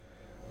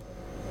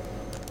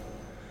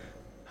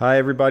Hi,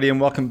 everybody,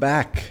 and welcome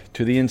back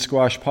to the In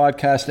Squash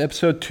Podcast,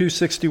 episode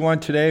 261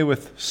 today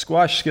with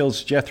Squash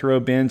Skills Jethro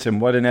Bins.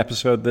 And what an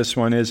episode this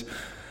one is.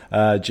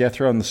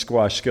 Jethro and the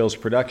Squash Skills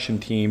production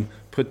team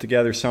put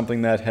together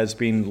something that has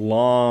been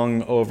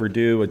long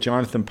overdue, a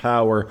Jonathon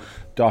Power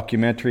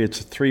documentary.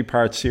 It's a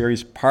three-part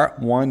series, part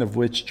one of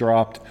which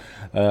dropped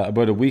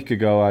about a week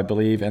ago, I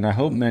believe, and I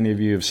hope many of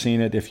you have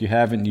seen it. If you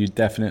haven't, you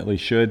definitely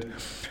should.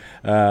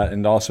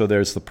 And also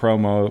there's the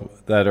promos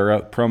that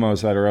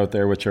are out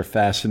there, which are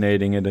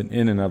fascinating in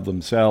and of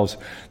themselves.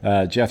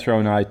 Jethro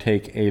and I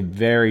take a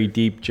very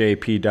deep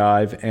JP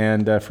dive.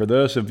 And for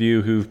those of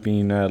you who've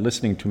been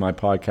listening to my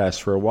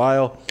podcast for a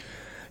while,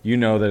 you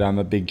know that I'm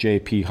a big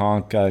JP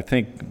honk. I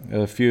think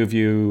a few of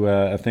you,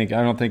 I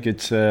don't think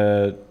it's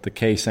the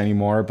case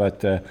anymore,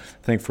 but I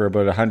think for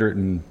about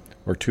 100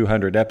 or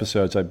 200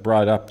 episodes, I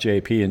brought up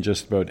JP in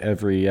just about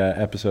every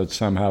episode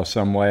somehow,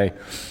 some way.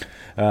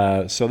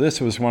 So this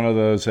was one of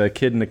those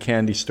kid in the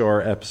candy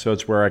store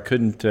episodes where I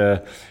couldn't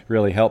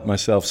really help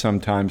myself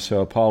sometimes,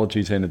 so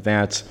apologies in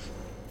advance.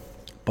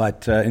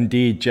 But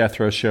indeed,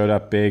 Jethro showed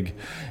up big,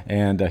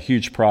 and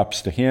huge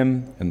props to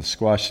him and the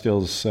Squash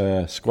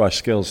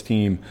Skills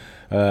team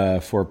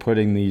for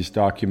putting these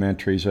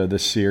documentaries,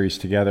 this series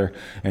together.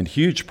 And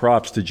huge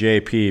props to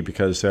JP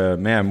because,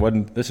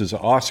 this is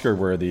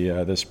Oscar-worthy,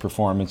 this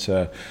performance.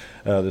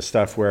 The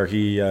stuff where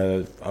he,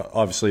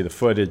 obviously the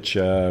footage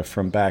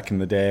from back in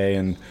the day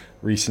and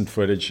recent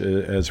footage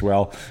as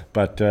well,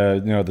 but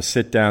the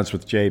sit-downs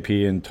with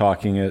JP and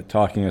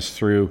talking us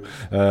through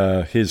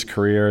his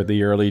career,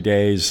 the early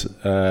days,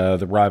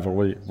 the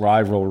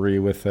rivalry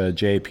with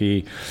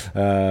JP,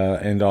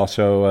 and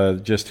also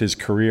just his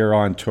career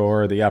on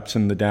tour, the ups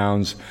and the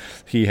downs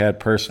he had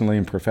personally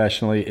and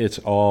professionally. It's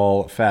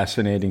all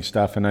fascinating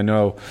stuff, and I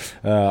know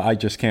I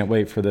just can't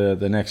wait for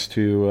the next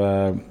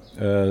two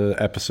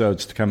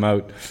episodes to come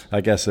out.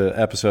 I guess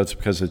episodes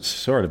because it's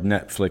sort of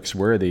Netflix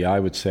worthy, I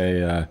would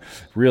say.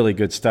 Really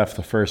good stuff,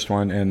 the first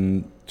one,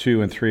 and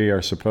 2 and 3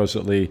 are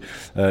supposedly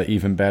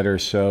even better.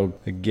 So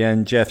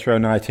again, Jethro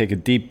and I take a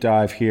deep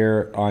dive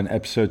here on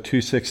episode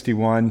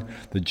 261,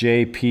 the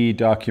JP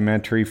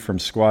documentary from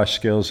Squash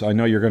Skills. I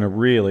know you're going to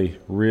really,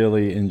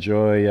 really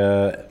enjoy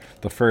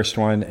the first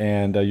one,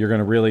 and you're going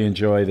to really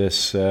enjoy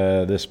this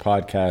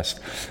podcast.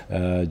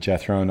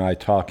 Jethro and I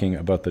talking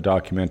about the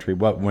documentary,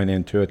 what went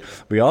into it.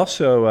 We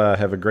also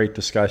have a great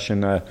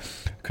discussion.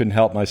 Couldn't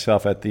help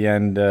myself at the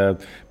end,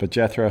 but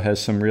Jethro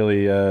has some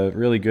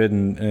really good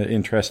and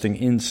interesting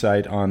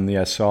insight on the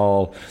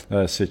Asal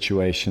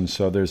situation.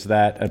 So there's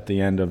that at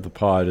the end of the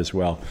pod as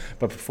well.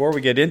 But before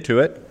we get into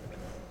it,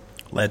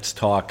 let's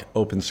talk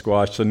Open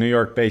Squash, the New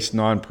York-based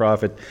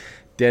nonprofit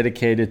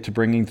dedicated to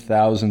bringing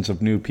thousands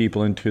of new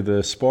people into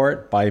the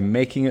sport by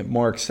making it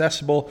more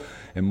accessible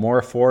and more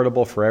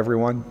affordable for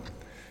everyone.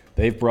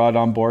 They've brought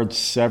on board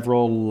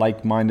several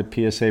like-minded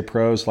PSA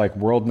pros like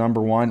world number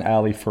one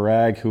Ali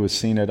Farag, who was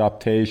seen at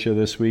Optasia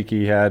this week.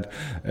 He had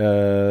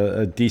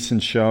a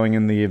decent showing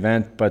in the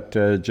event, but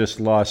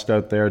just lost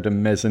out there to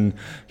Mezen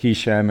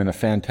Hisham in a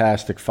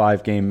fantastic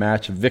 5-game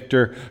match.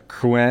 Victor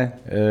Crouin,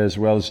 as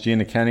well as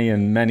Gina Kennedy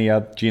and many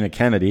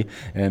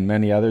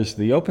others.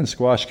 The open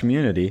squash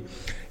community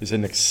is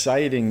an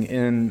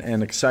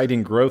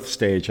exciting growth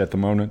stage at the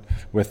moment,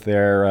 with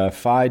their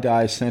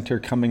FIDI Center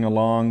coming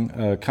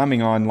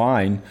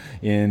online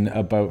in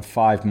about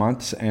 5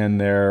 months, and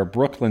their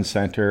Brooklyn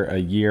Center a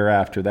year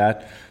after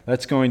that.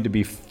 That's going to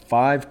be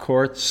 5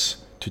 courts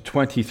to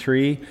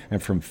 23,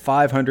 and from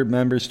 500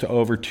 members to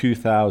over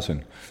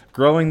 2,000.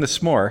 Growing the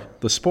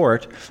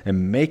sport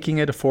and making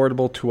it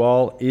affordable to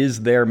all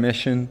is their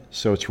mission,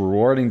 so it's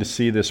rewarding to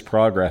see this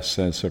progress.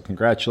 And so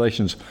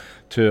congratulations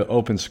to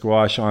Open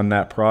Squash on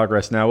that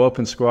progress. Now,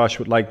 Open Squash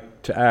would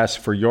like to ask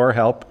for your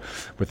help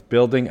with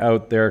building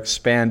out their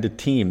expanded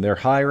team. They're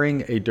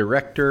hiring a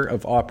director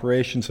of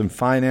operations and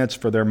finance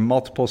for their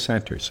multiple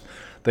centers.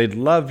 They'd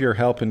love your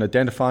help in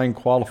identifying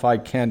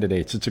qualified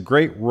candidates. It's a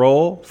great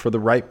role for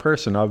the right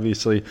person.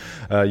 Obviously,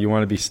 you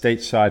want to be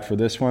stateside for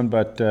this one,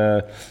 but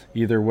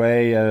either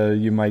way,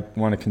 you might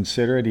want to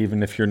consider it,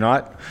 even if you're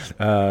not.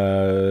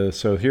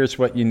 So here's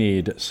what you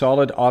need.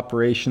 Solid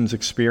operations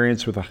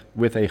experience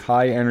with a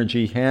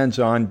high-energy,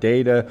 hands-on,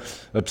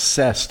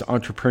 data-obsessed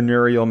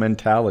entrepreneurial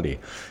mentality.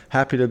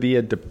 Happy to be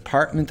a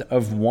department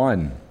of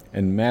one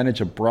and manage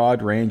a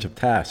broad range of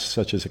tasks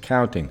such as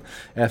accounting,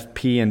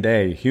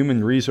 FP&A,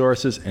 human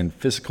resources, and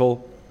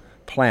physical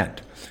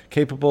plant.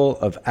 Capable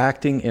of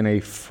acting in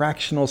a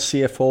fractional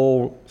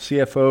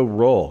CFO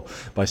role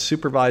by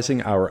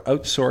supervising our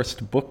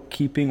outsourced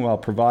bookkeeping while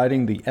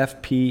providing the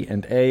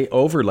FP&A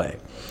overlay.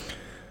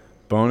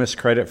 Bonus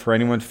credit for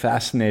anyone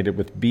fascinated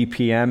with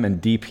BPM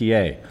and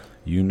DPA.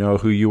 You know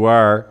who you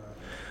are.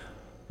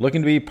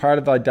 Looking to be part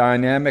of a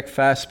dynamic,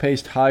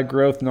 fast-paced,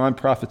 high-growth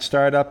nonprofit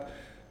startup?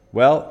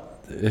 Well,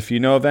 if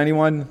you know of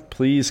anyone,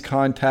 please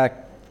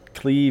contact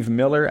Cleve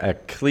Miller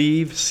at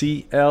Cleve,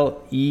 CLEVE,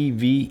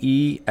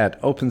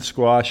 at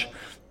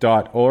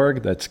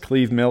opensquash.org. That's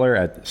Cleve Miller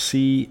at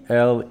CLEVE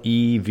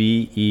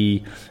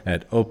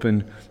at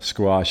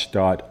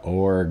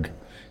opensquash.org.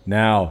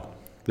 Now,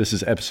 This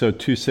is episode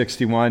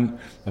 261,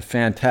 a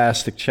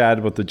fantastic chat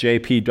about the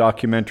JP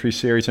documentary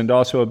series and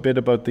also a bit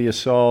about the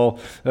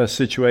Assault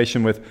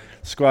situation with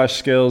Squash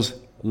Skills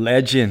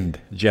legend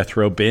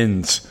Jethro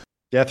Binns.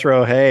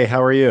 Jethro, hey,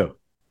 how are you?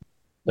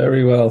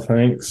 Very well,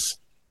 thanks.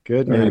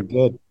 Good, Very man.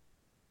 Good.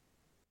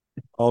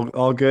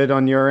 All good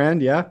on your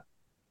end, yeah?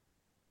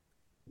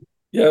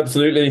 Yeah,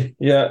 absolutely.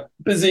 Yeah,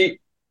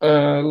 busy.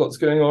 Lots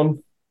going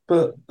on,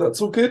 but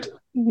that's all good.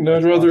 I'd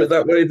That's rather awesome. it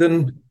that way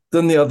than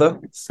the other.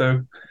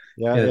 So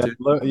Yeah, yeah,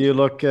 yeah. You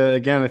look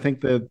again. I think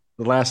the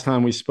last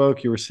time we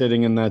spoke, you were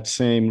sitting in that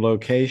same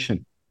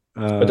location.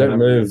 I don't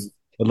move.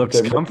 It I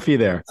looks don't comfy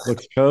there.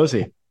 Looks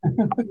cozy.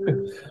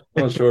 move.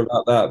 I'm not sure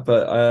about that,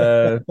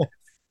 but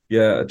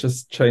yeah, I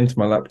just changed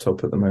my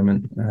laptop at the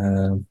moment.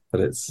 But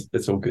it's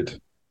all good.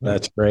 Yeah.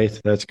 That's great.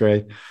 That's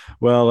great.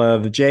 Well,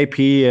 the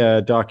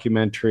JP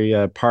documentary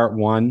part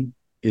one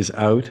is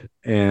out,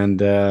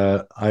 and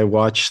I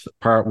watched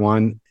part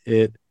one.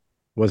 It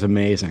was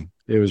amazing.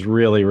 It was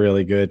really,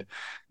 really good.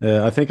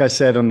 I think I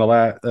said on the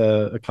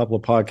a couple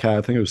of podcasts.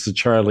 I think it was the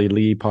Charlie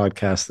Lee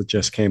podcast that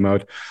just came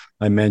out.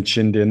 I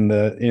mentioned in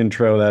the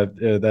intro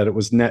that it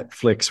was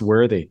Netflix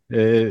worthy.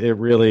 It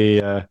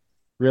really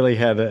really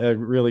had a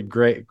really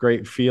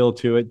great feel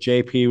to it.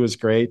 JP was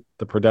great.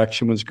 The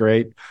production was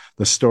great.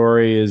 The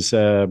story is,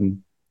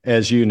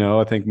 as you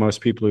know, I think most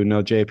people who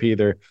know JP,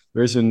 there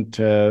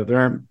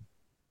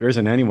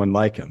isn't anyone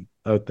like him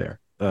out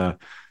there.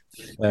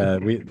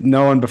 We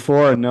no one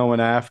before and no one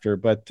after,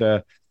 but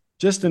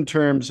just in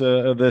terms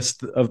of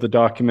the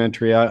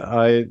documentary,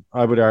 I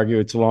would argue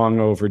it's long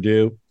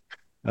overdue.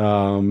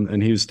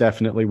 And he was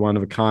definitely one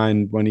of a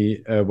kind when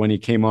he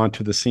came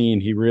onto the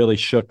scene. He really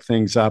shook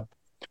things up.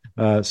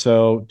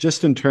 So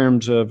just in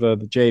terms of the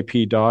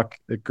JP doc,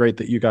 great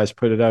that you guys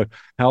put it out.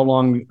 How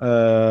long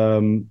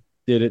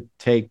did it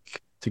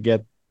take to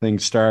get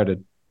things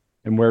started,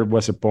 and where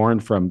was it born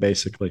from,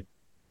 basically?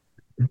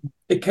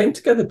 It came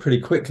together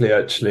pretty quickly,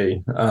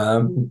 actually.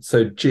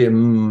 So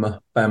Jim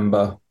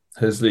Bamber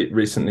has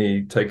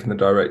recently taken the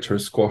director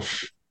of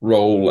squash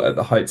role at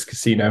the Heights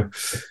Casino.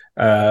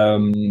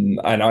 And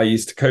I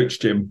used to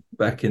coach Jim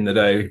back in the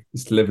day.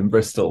 Used to live in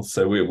Bristol,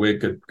 so we're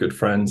good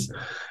friends.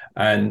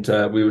 And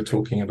we were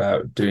talking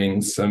about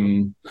doing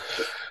some,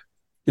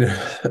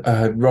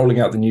 rolling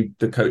out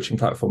the coaching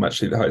platform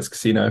actually at the Heights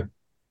Casino.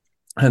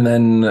 And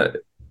then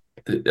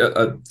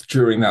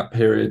during that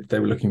period, they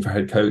were looking for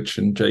head coach,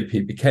 and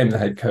JP became the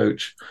head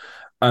coach.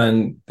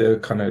 And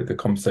the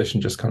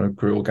conversation just kind of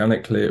grew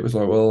organically. It was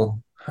like, well,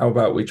 how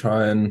about we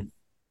try and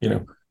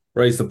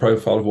raise the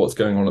profile of what's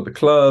going on at the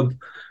club,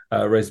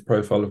 raise the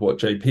profile of what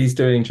JP's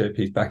doing.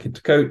 JP's back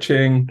into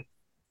coaching,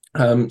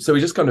 so we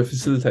just kind of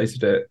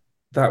facilitated it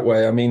that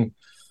way. I mean,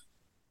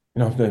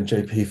 I've known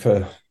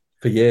JP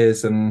for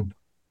years, and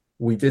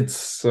we did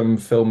some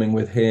filming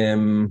with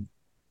him.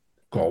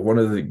 God, one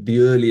of the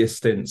earliest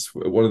stints,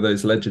 one of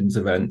those Legends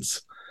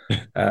events,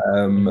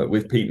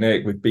 with Pete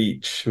Nick, with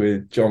Beach,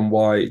 with John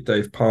White,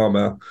 Dave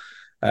Palmer.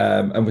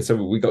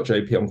 So we got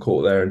JP on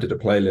court there and did a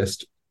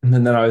playlist. And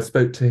then I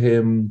spoke to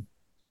him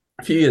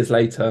a few years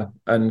later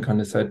and kind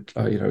of said,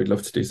 oh, we'd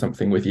love to do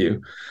something with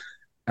you.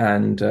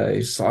 And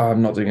he said, oh,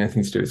 I'm not doing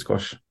anything to do with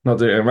squash. Not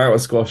doing. I'm out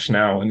of squash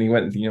now. And he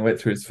went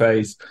through his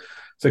phase.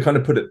 So kind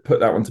of put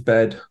that one to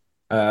bed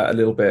a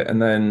little bit.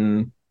 And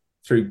then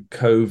through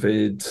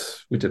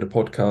COVID, we did a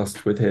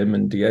podcast with him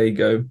and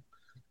Diego,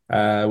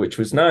 which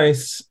was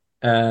nice.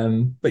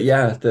 But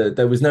yeah,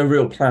 there was no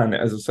real plan.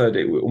 As I said,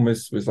 it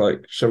almost was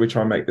like, shall we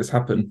try and make this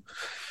happen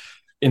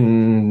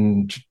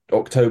in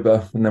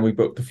October? And then we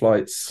booked the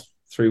flights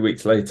 3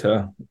 weeks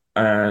later,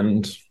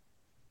 and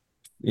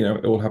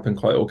it all happened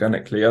quite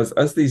organically,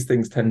 as these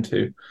things tend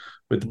to,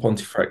 with the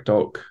Pontefract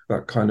doc.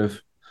 That kind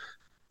of,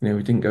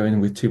 we didn't go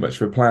in with too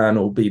much of a plan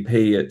or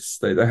BP.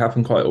 They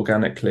happen quite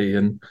organically,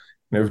 and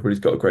everybody's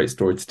got a great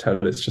story to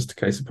tell. It's just a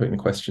case of putting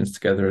the questions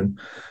together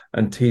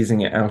and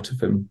teasing it out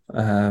of him.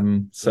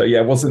 So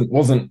yeah, it wasn't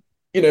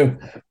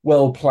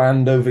well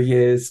planned over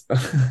years.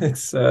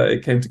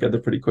 It came together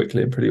pretty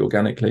quickly and pretty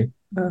organically,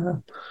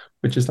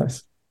 which is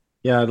nice.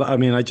 Yeah, I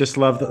mean, I just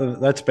love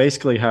that's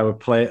basically how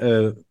it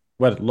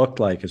what it looked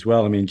like as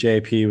well. I mean,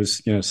 JP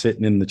was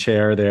sitting in the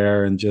chair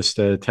there and just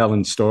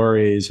telling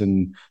stories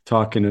and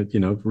talking,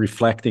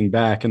 reflecting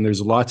back, and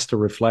there's lots to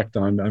reflect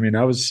on. I mean,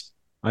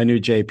 I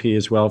knew JP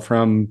as well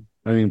from.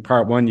 I mean,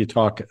 part one, you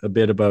talk a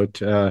bit about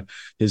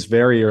his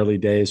very early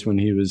days when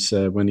he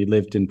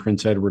lived in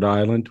Prince Edward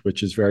Island,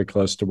 which is very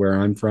close to where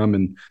I'm from,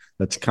 and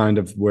that's kind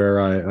of where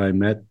I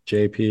met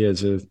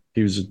JP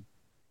he was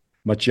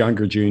much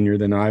younger junior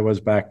than I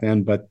was back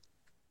then. But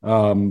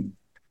um,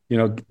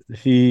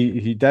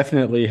 he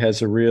definitely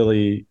has a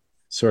really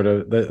sort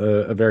of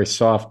a very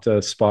soft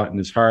spot in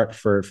his heart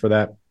for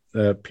that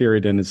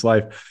period in his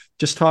life.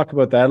 Just talk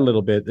about that a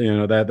little bit.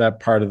 That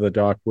part of the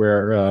doc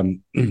where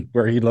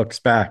where he looks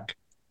back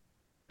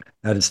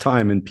at his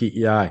time in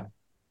PEI.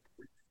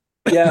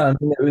 Yeah, I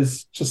mean, it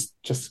was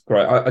just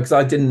great because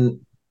I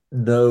didn't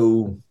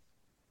know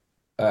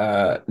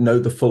know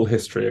the full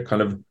history. I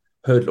kind of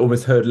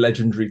almost heard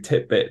legendary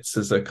tidbits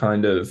as a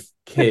kind of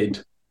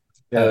kid.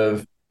 Yeah.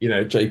 of,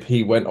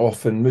 JP went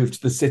off and moved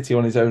to the city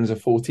on his own as a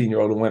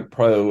 14-year-old and went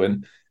pro,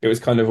 and it was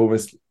kind of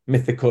almost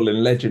mythical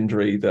and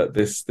legendary that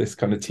this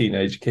kind of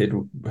teenage kid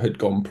had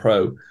gone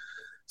pro.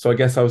 So I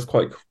guess I was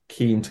quite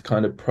keen to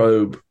kind of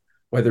probe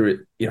whether it,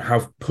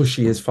 how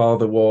pushy his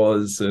father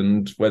was,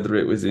 and whether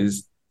it was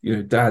his,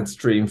 dad's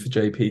dream for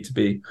JP to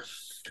be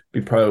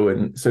pro.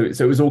 And so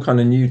it was all kind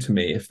of new to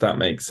me, if that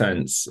makes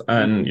sense.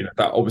 And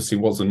that obviously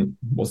wasn't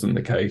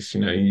the case.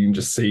 You can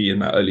just see in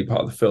that early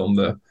part of the film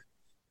the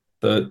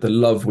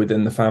love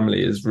within the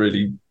family is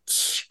really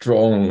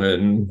strong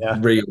and Yeah.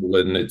 real,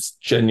 and it's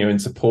genuine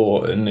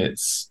support, and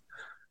it's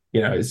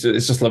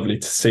just lovely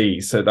to see.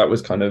 So that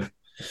was kind of,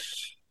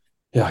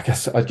 yeah,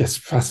 I guess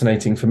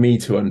fascinating for me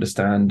to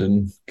understand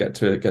and get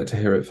to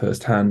hear it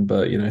firsthand,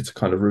 but to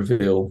kind of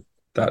reveal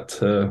that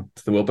to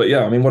the world. But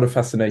yeah, I mean, what a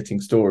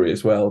fascinating story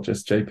as well.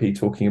 Just JP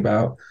talking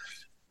about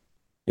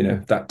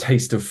that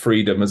taste of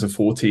freedom as a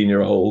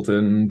 14-year-old,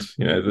 and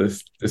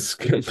this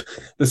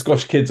the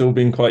Scotch kids all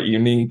being quite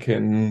unique,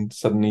 and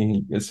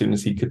suddenly, as soon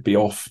as he could be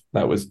off,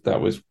 that was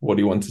what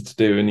he wanted to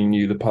do, and he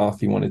knew the path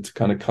he wanted to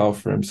kind of carve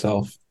for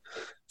himself.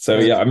 So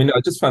Yeah. yeah, I mean,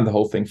 I just found the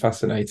whole thing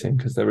fascinating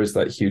because there is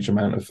that huge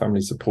amount of family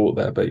support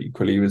there, but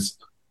equally he was,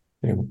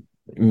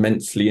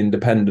 immensely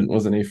independent,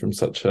 wasn't he, from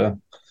such a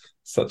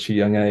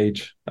young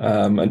age?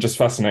 And just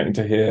fascinating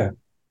to hear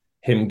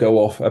him go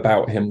off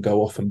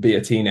and be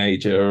a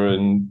teenager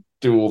and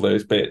do all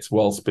those bits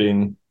whilst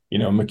being,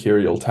 a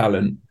mercurial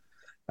talent.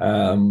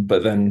 But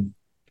then,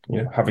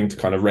 having to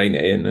kind of rein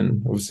it in,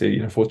 and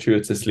obviously,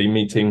 fortuitously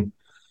meeting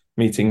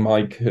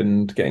Mike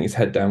and getting his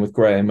head down with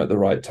Graham at the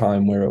right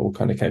time, where it all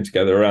kind of came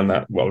together around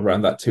that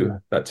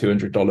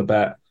 $200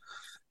 bet.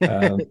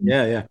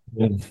 Yeah.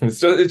 Yeah. It's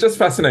just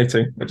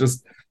fascinating. I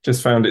just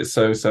found it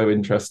so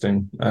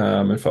interesting.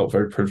 I felt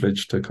very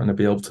privileged to kind of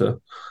be able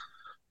to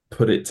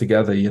put it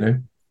together.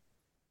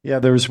 Yeah,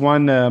 there was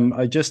one.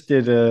 I just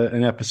did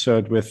an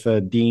episode with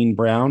Dean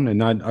Brown,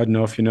 and I don't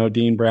know if you know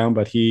Dean Brown,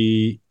 but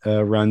he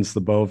runs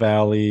the Bow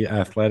Valley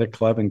Athletic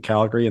Club in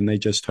Calgary, and they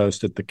just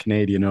hosted the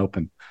Canadian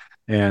Open.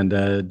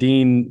 And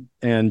Dean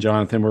and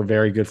Jonathan were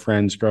very good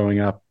friends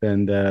growing up,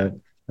 and I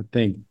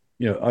think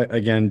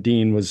again,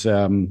 Dean was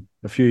a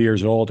few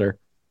years older,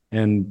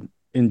 and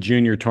in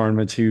junior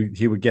tournaments,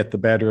 he would get the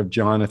better of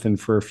Jonathan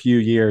for a few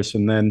years,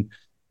 and then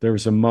there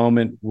was a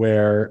moment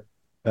where.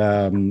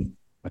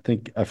 I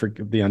think I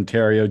forget the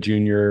Ontario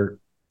Junior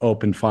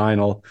Open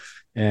final,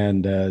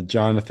 and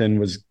Jonathan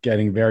was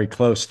getting very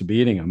close to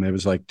beating him. It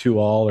was like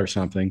 2-all or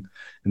something.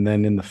 And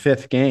then in the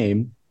fifth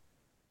game,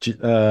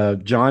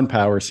 John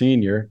Power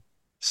Senior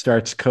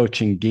starts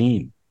coaching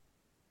Dean.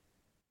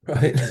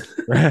 Right.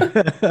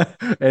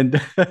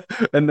 and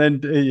and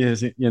then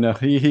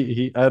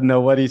he I don't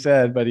know what he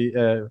said, but he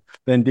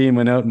then Dean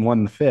went out and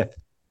won the fifth.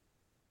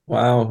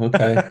 Wow.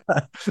 Okay.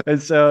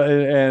 And so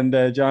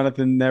and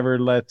Jonathan never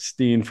lets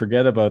Dean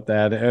forget about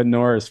that, and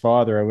nor his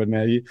father. I would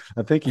imagine.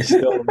 I think he's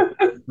still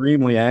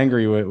extremely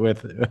angry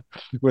with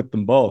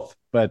them both.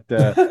 But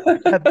yeah,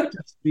 that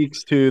just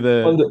speaks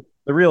to Wonder,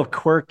 the real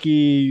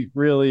quirky,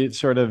 really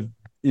sort of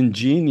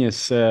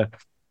ingenious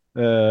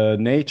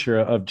nature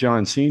of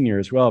John Senior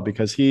as well,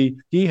 because he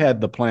had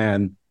the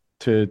plan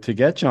to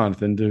get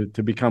Jonathan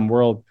to become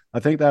world. I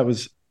think that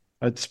was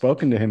I'd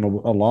spoken to him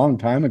a long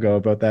time ago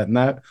about that, and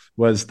that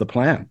was the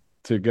plan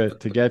to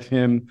get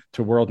him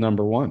to world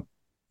number one.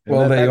 And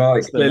well, there you are.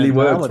 that's It the clearly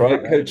worked,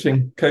 mentality, right?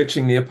 right?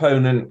 Coaching the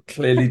opponent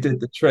clearly did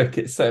the trick.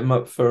 It set him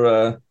up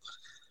for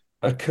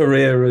a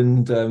career,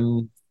 and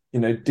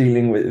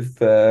dealing with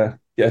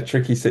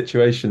tricky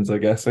situations. I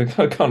guess I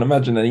can't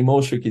imagine any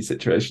more tricky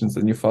situations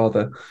than your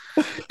father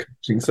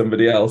coaching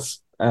somebody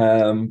else.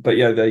 But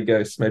yeah, there you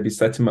go. So maybe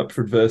set him up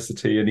for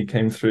adversity, and he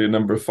came through a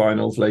number of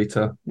finals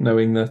later,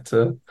 knowing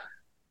that.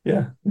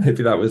 Yeah,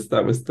 maybe that was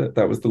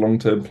the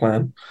long-term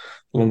plan,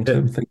 Yeah.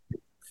 long-term thing.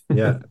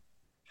 Yeah.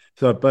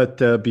 So,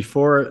 but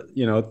before,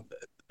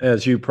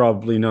 as you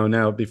probably know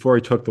now, before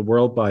he took the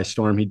world by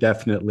storm, he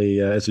definitely,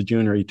 as a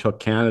junior, he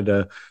took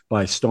Canada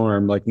by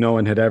storm. Like no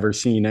one had ever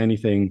seen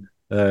anything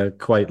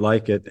quite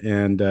like it.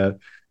 And,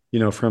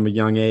 from a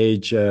young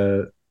age,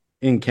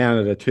 in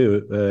Canada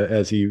too,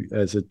 as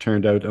it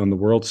turned out on the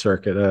world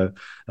circuit,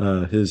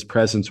 his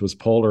presence was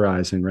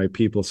polarizing, right?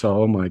 People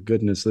saw, oh my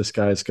goodness, this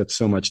guy's got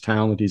so much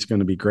talent, he's going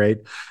to be great.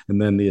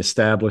 And then the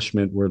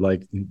establishment were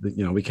like,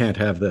 we can't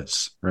have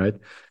this, right?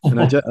 And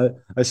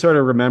I sort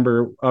of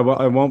remember, I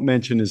won't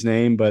mention his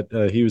name, but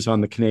he was on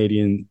the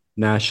Canadian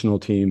national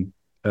team.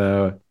 He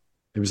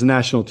was a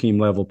national team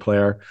level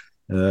player,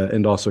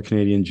 and also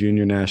Canadian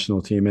junior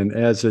national team. And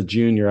as a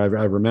junior, I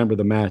remember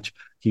the match.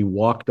 He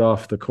walked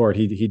off the court.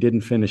 He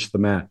didn't finish the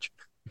match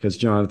because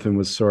Jonathan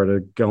was sort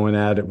of going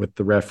at it with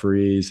the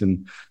referees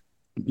and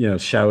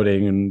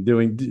shouting and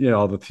doing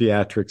all the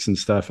theatrics and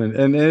stuff.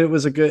 And it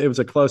was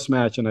a close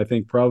match, and I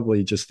think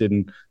probably just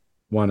didn't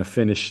want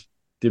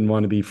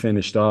to be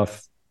finished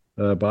off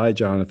by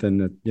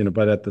Jonathan.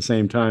 But at the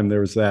same time there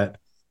was that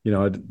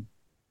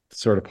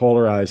sort of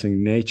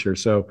polarizing nature.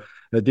 So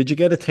did you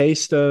get a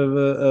taste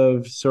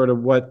of sort of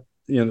what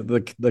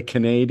the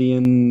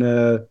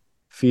Canadian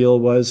feel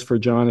was for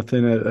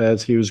Jonathon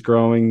as he was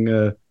growing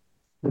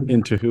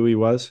into who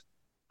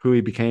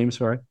he became.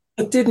 Sorry.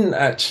 I didn't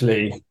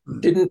actually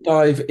didn't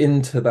dive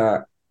into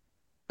that.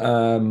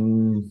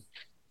 Um,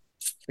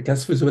 I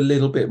guess was a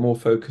little bit more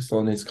focused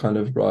on his kind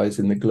of rise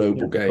in the Yeah,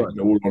 global of game. course. In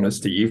all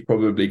honesty, you've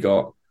probably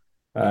got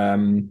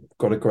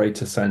a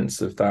greater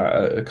sense of that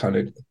at a kind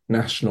of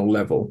national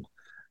level.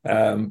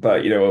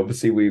 But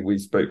obviously we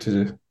spoke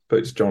to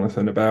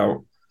Jonathan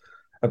about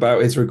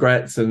his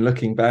regrets and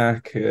looking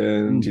back,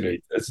 and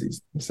Mm. as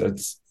he said,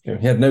 he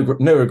had no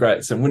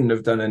regrets and wouldn't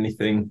have done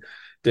anything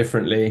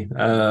differently.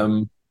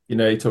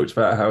 He talked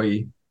about how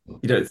he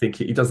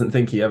doesn't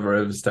think he ever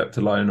overstepped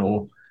a line,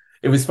 or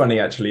it was funny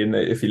actually.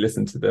 If you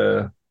listen to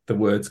the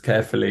words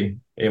carefully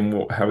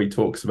in how he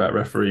talks about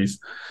referees,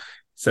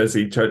 says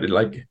he tried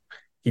to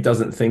he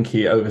doesn't think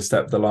he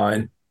overstepped the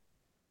line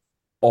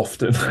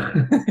often.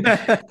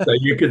 So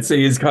you could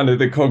see his kind of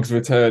the cogs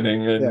were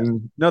turning, Yeah.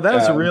 and No, um, that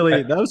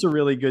was a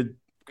really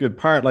good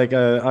part. Like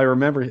I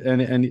remember,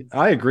 and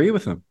I agree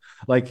with him.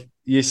 Like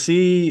you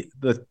see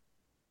the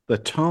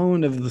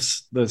tone of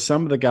the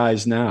some of the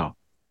guys now.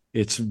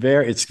 It's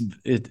very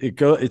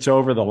it's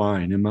over the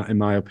line in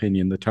my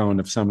opinion. The tone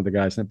of some of the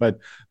guys, but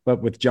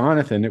with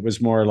Jonathan, it was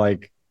more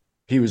like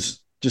he was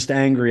just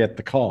angry at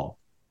the call,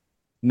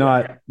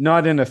 yeah.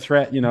 not in a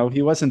threat.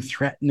 He wasn't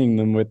threatening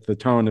them with the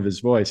tone of his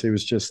voice. It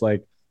was just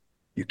like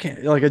you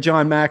can't like a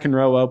John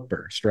McEnroe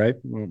outburst, right?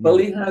 Well, More.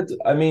 he had.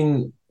 I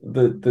mean,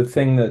 the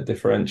thing that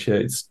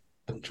differentiates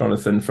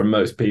Jonathan from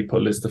most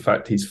people is the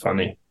fact he's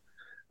funny,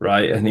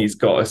 right? And he's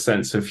got a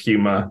sense of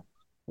humor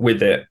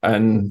with it,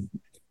 and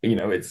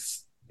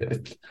it's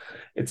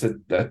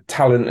a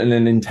talent and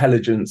an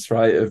intelligence,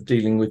 right, of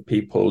dealing with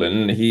people,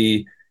 and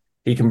he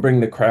can bring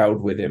the crowd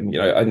with him.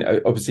 And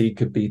obviously he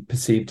could be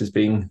perceived as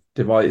being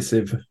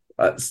divisive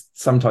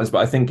sometimes, but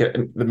I think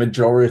the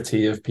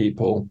majority of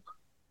people,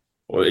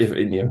 or if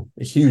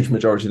a huge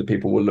majority of the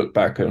people, will look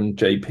back on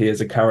JP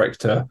as a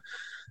character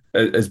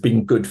as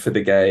being good for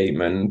the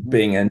game and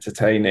being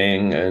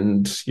entertaining,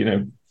 and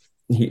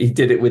he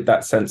did it with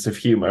that sense of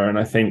humor, and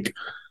I think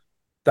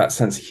that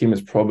sense of humor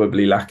is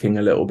probably lacking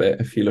a little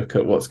bit if you look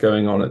at what's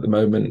going on at the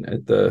moment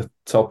at the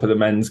top of the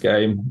men's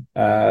game.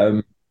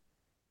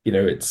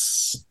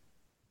 It's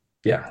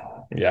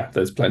yeah,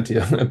 there's plenty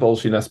of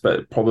bullshiness,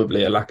 but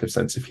probably a lack of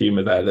sense of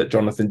humor there that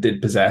Jonathan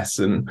did possess.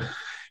 And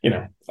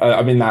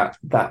I mean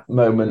that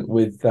moment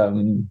with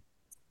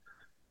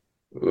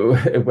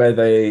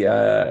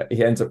where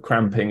he ends up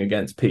cramping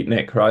against Pete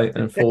Nick, right,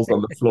 and falls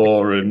on the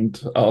floor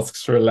and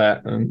asks for a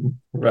let, and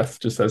ref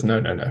just says no,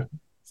 no, no.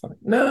 It's like,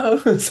 no,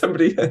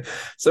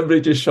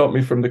 somebody just shot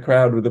me from the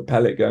crowd with a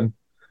pellet gun.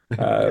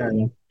 Yeah.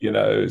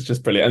 It's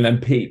just brilliant. And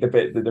then Pete, the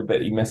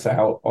bit you miss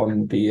out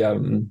on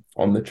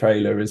the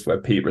trailer is where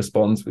Pete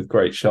responds with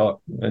great shot,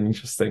 and you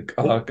just think,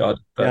 oh God,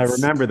 Yeah, I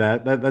that's remember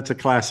that's a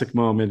classic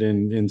moment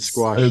in so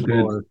squash good.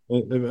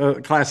 lore,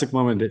 a classic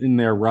moment in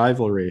their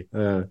rivalry.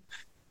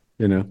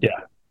 You know, Yeah.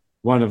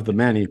 one of the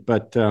many.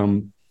 But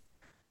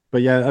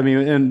yeah, I mean,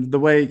 and the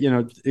way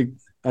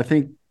I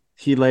think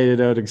he laid it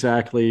out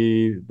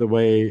exactly the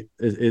way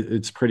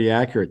it's pretty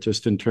accurate,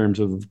 just in terms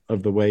of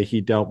the way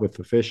he dealt with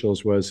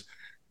officials. Was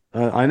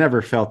I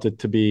never felt it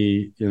to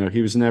be,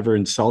 he was never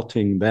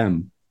insulting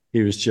them.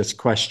 He was just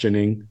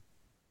questioning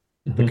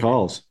the Mhm.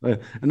 calls.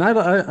 And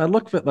I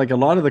looked at like a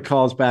lot of the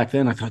calls back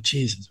then. I thought,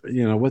 Jesus,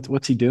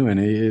 what's he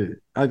doing?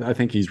 I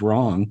think he's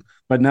wrong.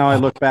 But now I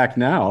look back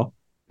now,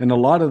 and a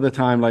lot of the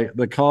time, like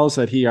the calls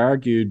that he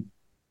argued,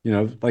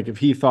 like if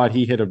he thought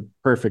he hit a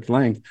perfect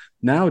length,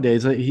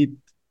 nowadays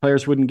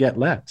players wouldn't get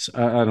lets.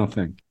 I don't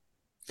think.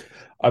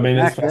 I mean,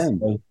 it's Back then,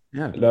 fascinating.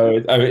 yeah.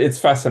 No, I mean, it's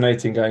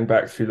fascinating going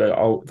back through that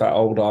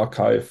old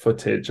archive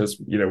footage, as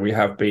we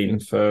have been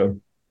for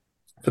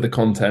the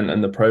content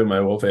and the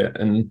promo of it.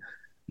 And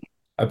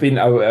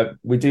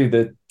we do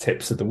the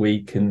tips of the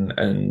week and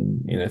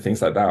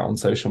things like that on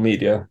social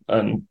media,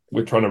 and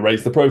we're trying to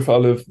raise the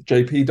profile of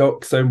JP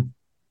Doc. So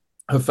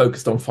have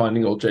focused on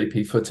finding all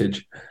JP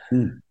footage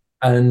Mm.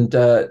 and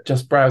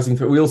just browsing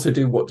through. We also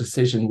do what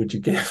decision would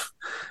you give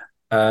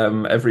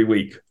every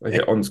week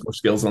on Score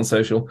Skills on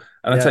social.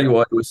 And I tell Yeah. you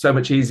what, it was so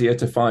much easier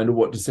to find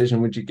what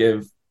decision would you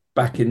give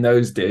back in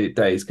those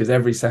days, because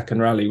every second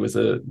rally was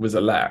a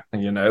let.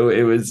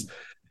 It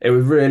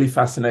was really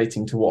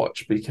fascinating to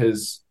watch,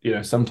 because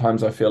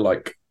sometimes I feel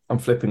like I'm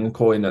flipping a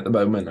coin at the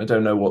moment. I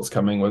don't know what's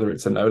coming, whether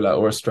it's a no let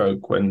or a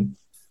stroke.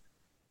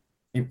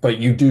 But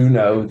you do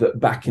know that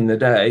back in the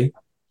day,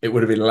 it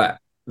would have been let.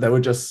 There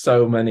were just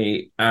so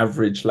many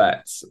average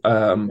lets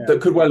Yeah. that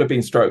could well have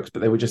been strokes,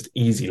 but they were just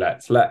easy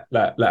lets, let.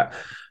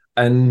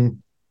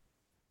 And,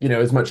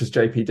 as much as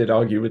JP did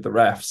argue with the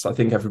refs, I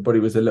think everybody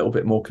was a little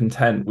bit more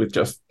content with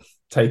just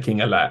taking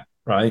a let,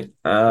 right?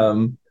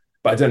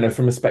 But I don't know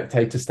from a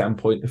spectator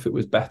standpoint if it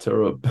was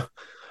better or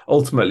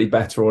ultimately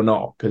better or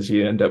not, because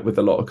you end up with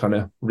a lot of kind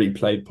of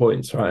replayed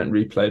points, right? And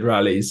replayed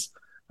rallies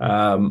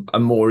and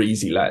more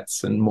easy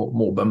lets and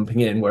more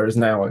bumping in. Whereas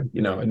now, I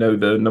know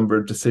the number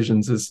of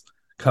decisions has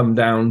come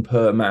down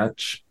per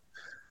match,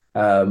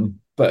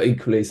 but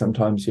equally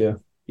sometimes you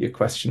you're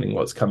questioning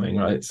what's coming,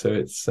 right? So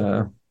it's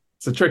a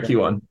tricky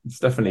one. It's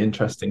definitely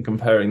interesting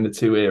comparing the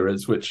two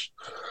eras, which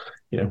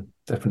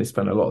definitely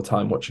spent a lot of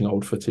time watching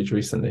old footage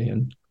recently,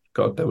 and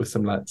God, there were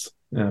some lads.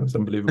 Yeah, it was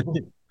unbelievable.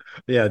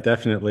 Yeah,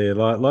 definitely.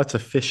 Lots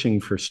of fishing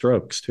for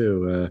strokes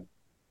too.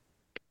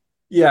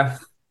 Yeah,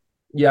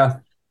 yeah,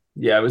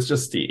 yeah. It was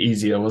just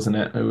easier, wasn't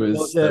it? It Well,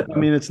 was. yeah, I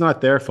mean, it's not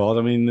their fault.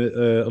 I mean,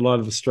 a lot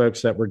of the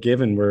strokes that were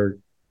given were,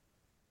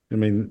 I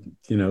mean,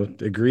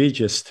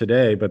 egregious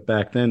today, but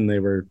back then they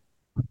were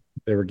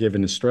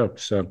given as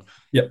strokes. So,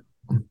 Yeah,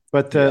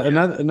 but yeah.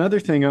 another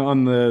thing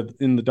on the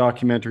in the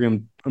documentary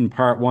on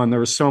part one, there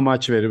was so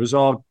much of it.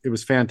 It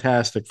was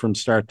fantastic from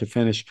start to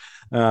finish.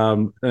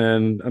 And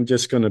I'm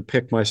just going to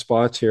pick my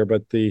spots here,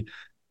 but the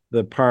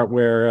part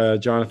where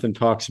Jonathon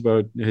talks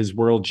about his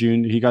world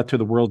junior, he got to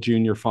the world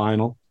junior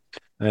final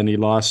and he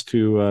lost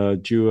to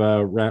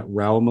Jua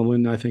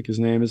Raumalin, I think his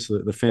name is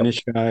the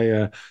Finnish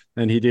guy,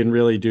 and he didn't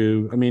really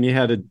do. I mean, he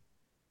had a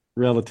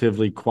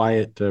relatively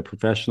quiet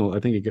professional. I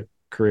think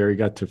career. He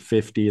got to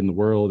 50 in the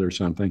world or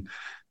something,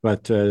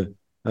 but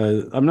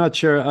I'm not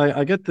sure.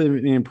 I get the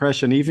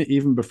impression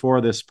even before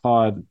this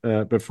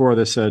before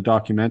this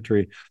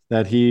documentary,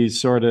 that he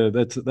sort of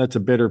that's a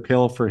bitter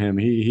pill for him.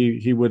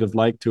 He would have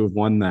liked to have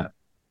won that.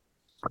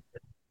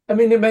 I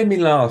mean, it made me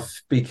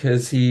laugh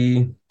because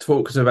he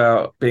talked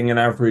about being an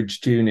average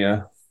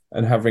junior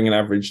and having an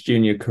average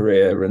junior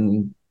career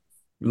and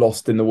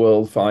lost in the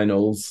world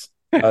finals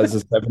as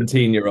a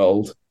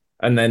 17-year-old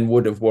and then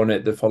would have won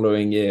it the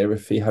following year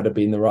if he had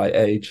been the right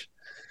age.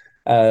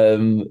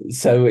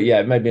 So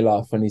yeah, it made me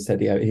laugh when he said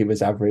he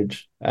was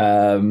average.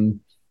 Yeah,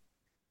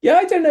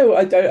 I don't know.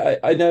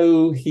 I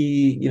know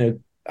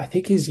I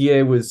think his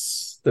year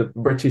was the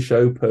British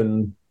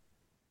Open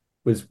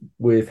was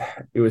with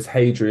it was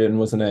Hadrian,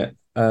 wasn't it?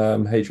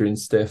 Hadrian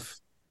Stiff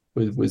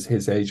was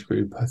his age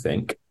group, I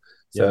think.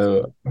 Yes.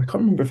 So I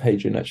can't remember if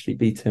Hadrian actually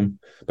beat him,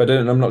 but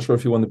I'm not sure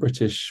if he won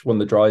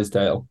the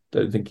Drysdale.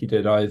 Don't think he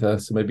did either.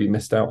 So maybe he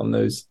missed out on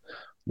those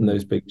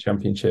big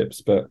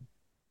championships. But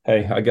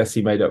hey, I guess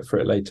he made up for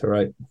it later,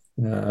 right?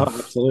 Oh,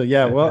 absolutely.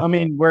 Yeah. Well, I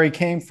mean, where he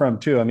came from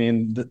too. I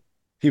mean,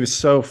 he was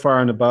so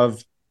far and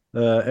above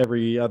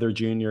every other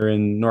junior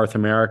in North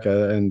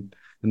America, and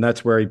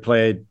that's where he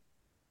played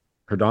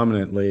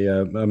predominantly.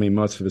 I mean,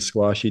 most of his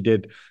squash. He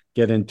did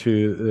get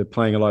into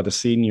playing a lot of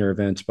senior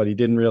events, but he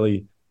didn't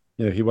really,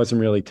 he wasn't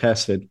really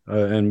tested.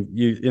 And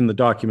in the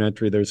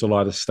documentary, there's a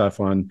lot of stuff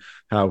on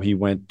how he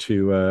went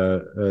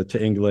to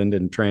England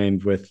and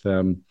trained with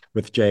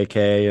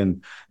JK,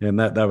 and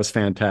that was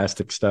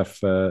fantastic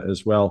stuff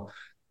as well.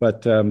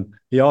 But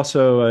he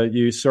also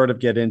you sort of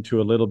get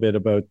into a little bit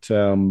about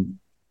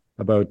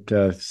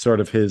sort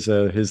of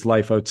his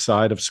life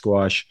outside of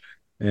squash,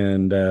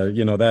 and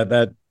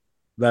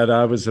that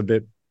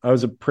I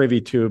was a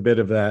privy to a bit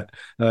of that.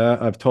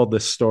 I've told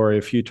this story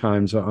a few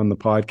times on the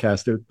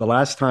podcast. The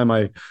last time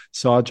I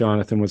saw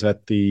Jonathon was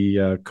at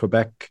the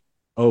Quebec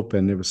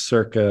Open. It was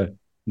circa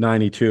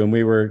 '92, and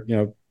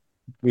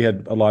we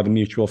had a lot of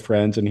mutual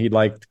friends, and he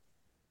liked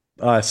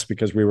us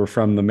because we were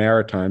from the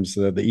Maritimes,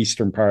 the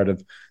eastern part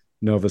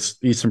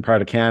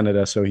of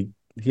Canada. So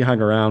he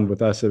hung around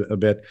with us a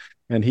bit,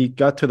 and he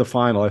got to the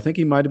final. I think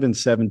he might have been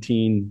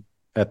 17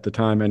 at the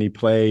time, and he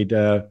played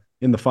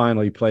in the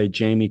final. He played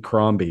Jamie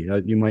Crombie.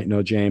 You might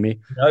know Jamie.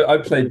 I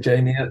played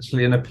Jamie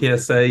actually in a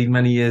PSA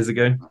many years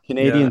ago. Yeah,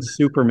 Canadian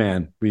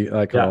Superman,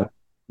 I call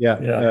yeah,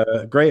 him. Yeah,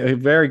 yeah. great, a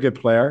very good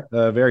player,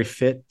 very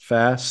fit,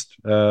 fast,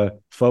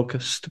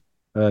 focused,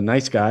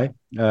 nice guy,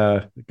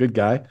 good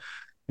guy.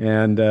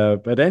 And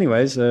but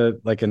anyways,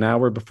 like an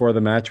hour before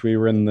the match, we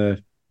were in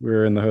the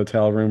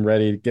hotel room,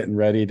 getting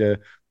ready to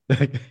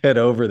head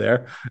over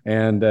there,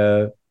 and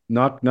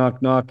knock,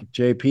 knock, knock.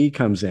 JP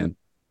comes in.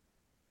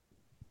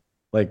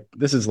 Like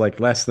this is like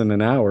less than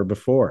an hour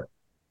before,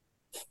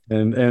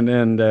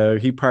 and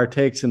he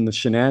partakes in the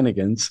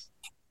shenanigans,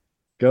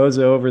 goes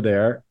over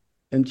there,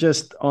 and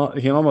just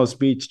he almost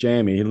beats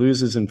Jamie. He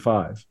loses in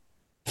five,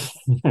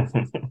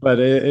 but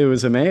it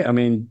was amazing. I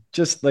mean,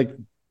 just like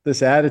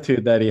this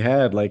attitude that he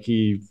had, like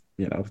he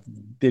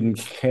didn't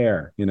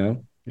care. It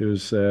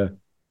was.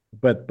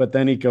 But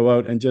then he'd go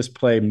out and just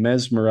play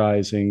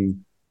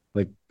mesmerizing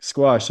like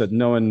squash that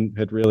no one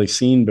had really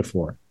seen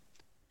before.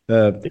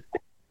 Uh,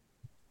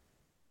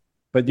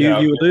 but you Yeah,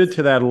 you allude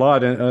to that a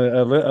lot,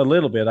 a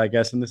little bit, I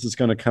guess, and this is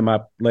going to come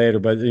up later.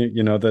 But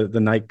the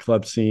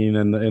nightclub scene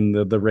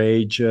and the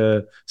rage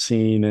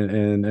scene,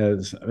 and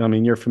as I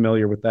mean, you're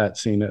familiar with that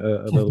scene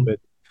a little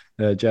bit,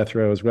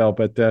 Jethro, as well.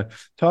 But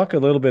talk a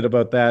little bit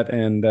about that,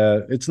 and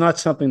it's not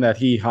something that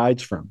he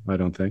hides from, I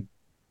don't think.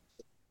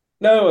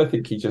 no, I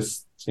think he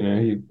just,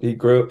 he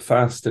grew up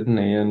fast, didn't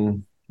he,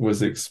 and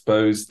was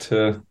exposed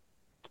to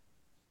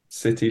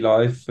city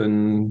life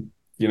and,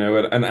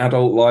 an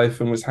adult life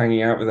and was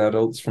hanging out with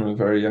adults from a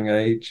very young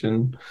age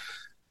and,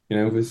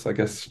 was, I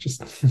guess,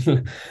 just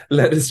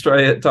led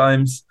astray at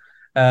times,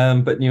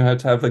 but knew how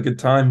to have a good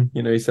time.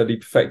 He said he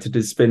perfected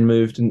his spin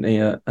move, didn't he?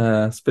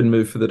 Spin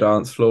move for the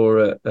dance floor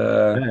at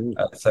Yeah.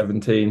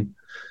 17.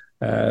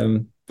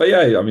 But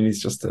yeah, I mean,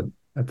 he's just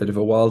a bit of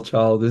a wild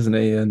child, isn't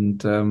he? And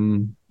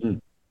Mm.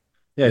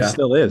 Yeah, he yeah,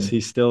 still is.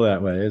 He's still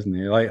that way, isn't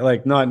he?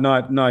 Like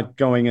not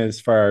going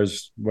as far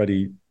as what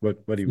he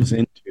was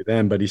into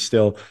then, but he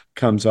still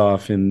comes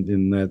off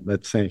in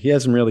that same. He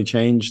hasn't really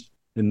changed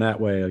in that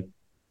way. Like,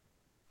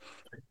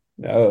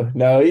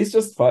 no, he's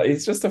just fun.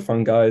 He's just a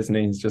fun guy, isn't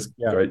he? He's just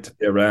yeah, great to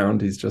be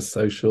around. He's just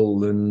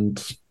social,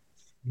 and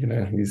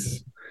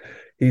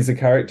he's a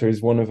character.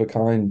 He's one of a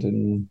kind,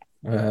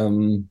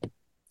 and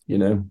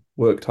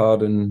worked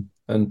hard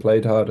and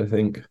played hard, I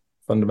think,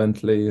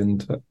 fundamentally,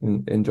 and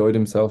enjoyed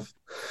himself.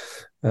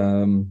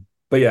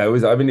 But yeah, it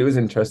was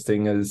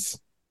interesting as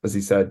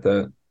he said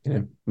that,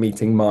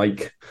 meeting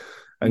Mike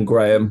and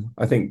Graham.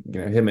 I think,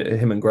 him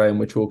and Graham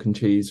were chalk and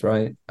cheese,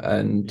 right?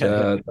 And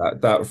yeah, yeah.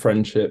 that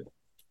friendship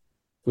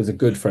was a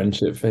good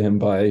friendship for him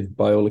by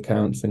all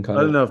accounts, and I kind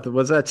don't of know if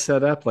was that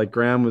set up. Like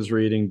Graham was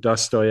reading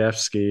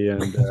Dostoevsky,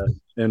 and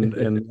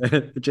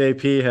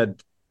JP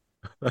had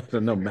I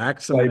don't know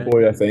Maxim.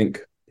 Playboy, I think.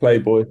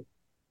 Playboy.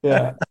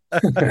 Yeah.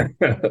 Yeah.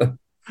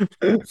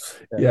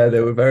 Yeah, they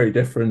were very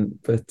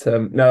different. But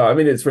no, I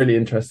mean, it's really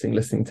interesting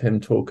listening to him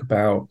talk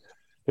about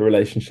the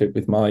relationship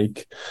with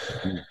Mike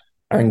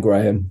and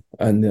Graham,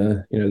 and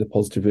the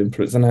positive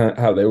influence, and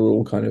how they were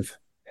all kind of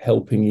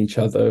helping each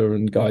other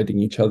and guiding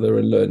each other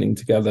and learning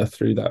together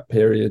through that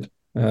period.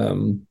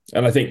 And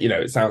I think,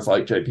 it sounds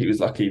like JP was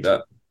lucky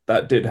that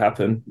that did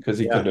happen, because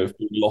he Yeah. could have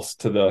been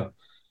lost to the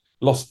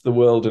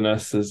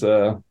wilderness as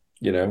a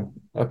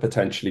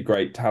potentially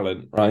great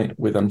talent, right,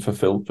 with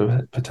unfulfilled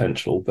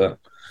potential. But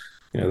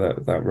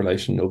that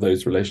relation, or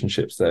those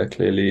relationships there,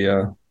 clearly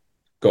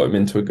got him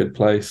into a good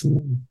place,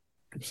 and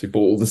obviously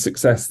brought all the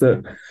success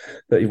that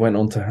he went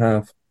on to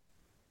have.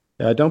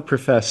 Yeah, I don't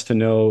profess to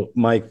know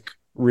Mike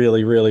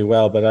really, really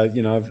well, but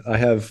I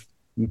have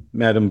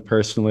met him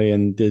personally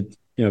and did,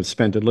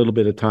 spent a little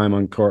bit of time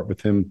on court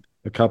with him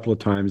a couple of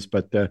times.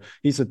 But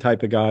he's the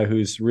type of guy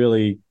who's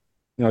really,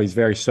 he's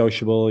very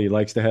sociable. He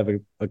likes to have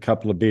a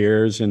couple of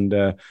beers and,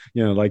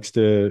 likes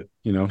to,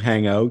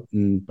 hang out.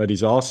 But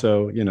he's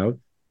also,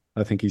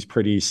 I think he's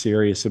pretty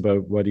serious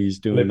about what he's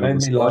Well, it doing on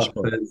made the me squash laugh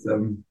court. as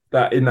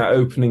that in that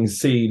opening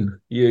scene,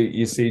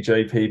 you see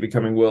JP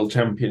becoming world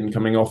champion,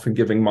 coming off and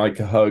giving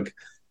Mike a hug,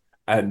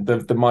 and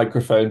the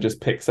microphone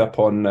just picks up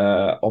on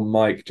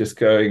Mike just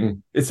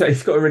going. He's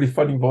got a really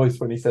funny voice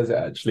when he says it,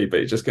 actually,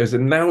 but it just goes,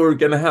 and now we're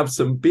gonna have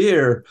some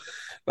beer,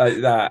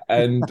 like that,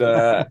 and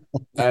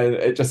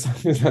it just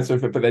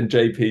but then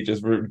JP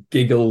just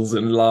giggles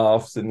and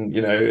laughs, and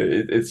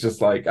it's just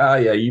like,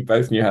 yeah, you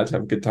both knew how to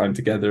have a good time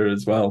together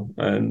as well,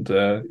 and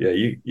yeah,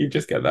 you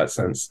just get that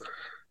sense.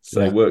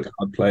 So Yeah. work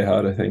hard, play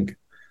hard, I think.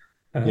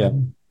 Yeah.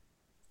 um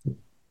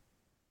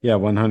Yeah,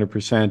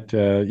 100%.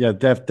 Yeah,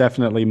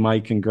 definitely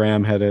Mike and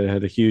Graham had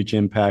a huge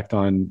impact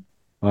on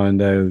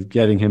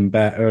getting him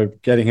back or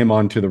getting him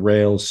onto the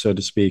rails, so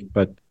to speak.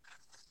 But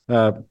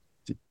uh,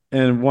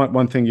 and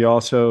one thing you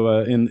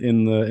also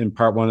in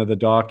part one of the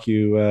doc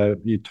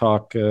you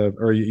talk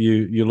or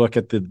you look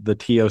at the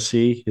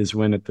TOC, his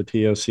win at the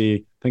TOC.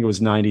 I think it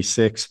was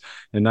 '96,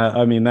 and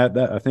I mean that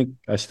I think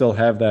I still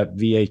have that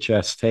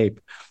VHS tape.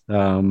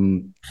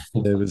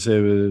 It was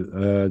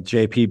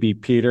JP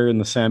beat Peter in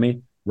the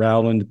semi.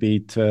 Rowland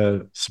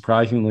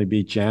surprisingly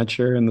beat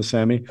Jancher in the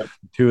semi.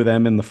 Two of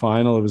them in the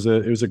final. It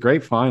was a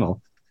great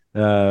final.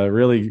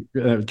 Really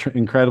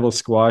incredible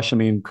squash. I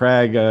mean,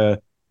 Craig.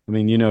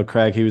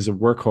 Craig, he was a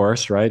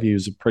workhorse, right? He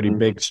was a pretty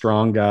big,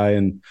 strong guy,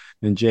 and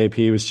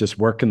JP was just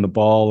working the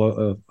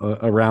ball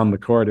around the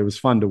court. It was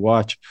fun to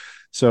watch.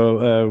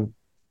 So,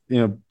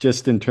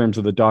 just in terms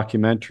of the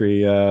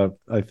documentary,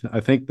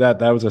 I think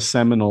that was a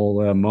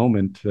seminal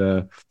moment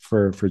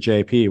for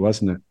JP,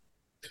 wasn't it?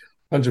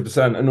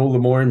 100%, and all the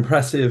more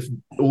impressive,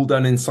 all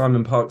done in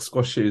Simon Park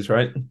squash shoes,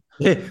 right?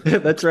 Yeah,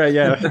 that's right.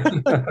 Yeah.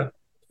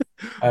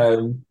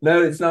 No,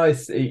 it's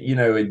nice.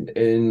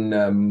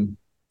 In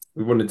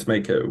we wanted to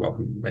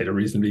made a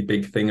reasonably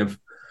big thing of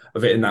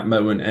it in that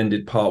moment.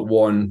 Ended part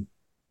one,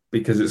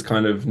 because it's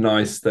kind of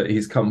nice that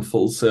he's come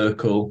full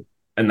circle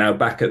and now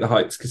back at the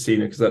Heights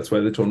Casino, because that's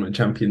where the Tournament of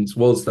Champions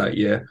was that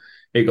year.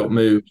 It got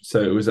moved,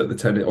 so it was at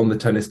on the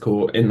tennis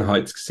court in the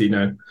Heights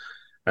Casino,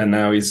 and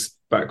now he's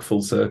back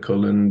full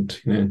circle, and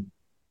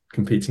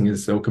completing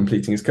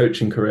his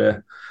coaching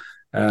career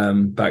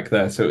back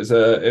there. So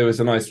it was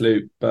a nice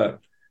loop. But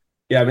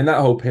yeah, I mean,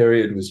 that whole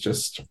period was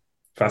just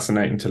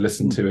fascinating to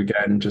listen to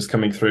again, just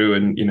coming through,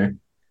 and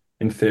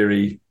in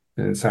theory,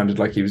 it sounded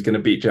like he was going to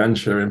beat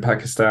Jansher in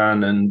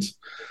Pakistan, and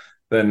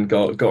then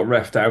got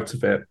refed out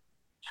of it.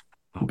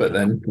 But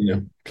Okay.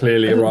 then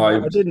clearly I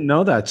arrived. didn't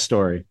know that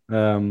story.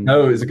 Oh,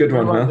 it was a good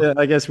one, huh?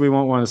 I guess we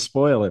won't want to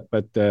spoil it,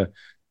 but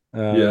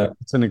Yeah,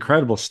 it's an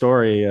incredible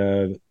story.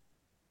 yeah.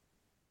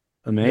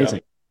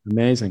 Amazing,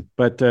 amazing.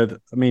 But I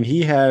mean,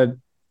 he had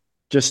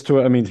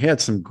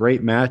some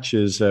great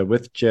matches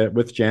with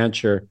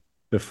Jancher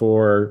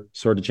before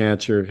sort of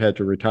Jancher had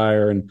to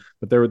retire,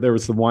 but there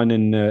was the one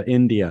in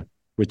India,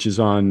 which is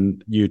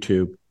on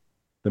YouTube.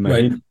 The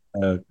Right.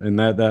 and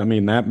that I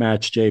mean that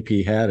match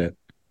JP had it.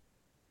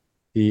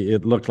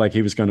 It looked like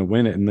he was going to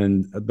win it, and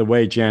then the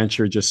way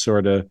Jancher just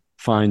sort of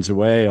finds a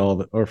way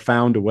or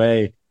found a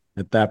way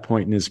at that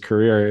point in his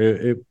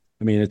career.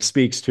 I mean, it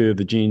speaks to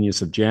the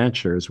genius of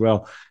Jancher as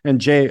well.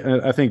 And Jay,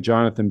 I think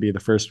Jonathan be the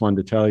first one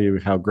to tell you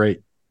how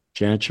great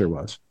Jancher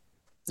was.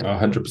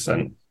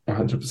 100%.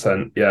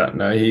 100%. Yeah,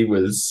 no, he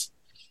was,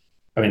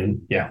 I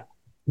mean, yeah,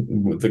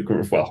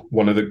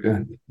 one of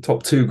the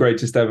top two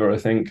greatest ever, I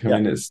think. I Yeah.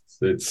 mean,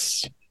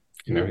 it's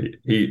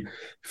he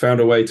found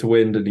a way to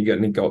win, and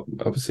he got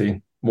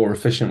obviously more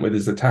efficient with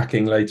his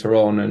attacking later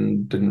on,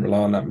 and didn't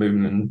rely on that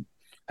movement, and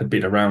had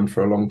been around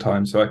for a long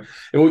time. So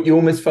you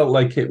almost felt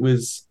like it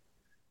was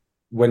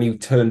when he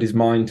turned his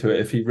mind to it.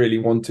 If he really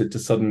wanted to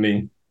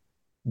suddenly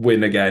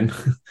win again,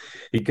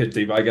 he could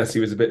do. But I guess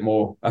he was a bit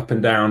more up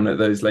and down at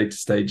those later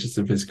stages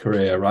of his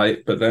career, right?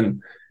 But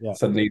then Yeah.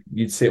 suddenly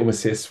you'd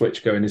almost see a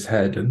switch go in his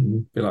head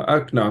and be like,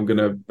 oh no, I'm going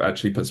to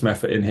actually put some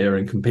effort in here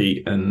and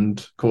compete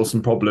and cause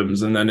some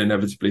problems, and then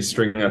inevitably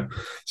string a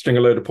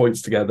load of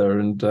points together,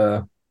 and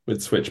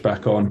would switch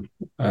back on.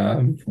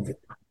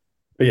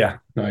 But yeah,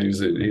 no,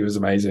 he was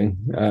amazing.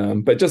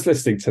 But just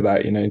listening to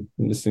that,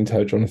 listening to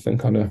how Jonathon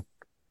kind of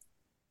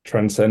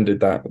transcended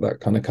that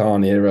kind of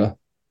Khan era,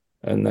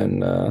 and then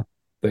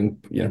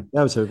That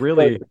was a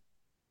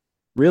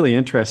really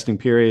interesting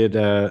period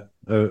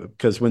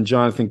because when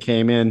Jonathan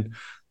came in,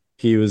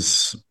 he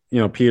was,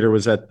 Peter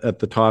was at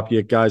the top. You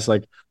had guys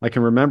like, I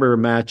can remember a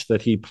match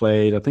that he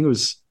played. I think it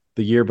was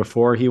the year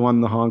before he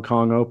won the Hong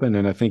Kong Open,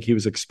 and I think he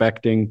was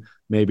expecting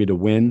maybe to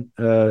win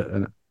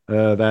that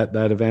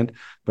event,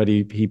 but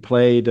he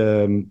played.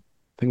 I think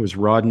it was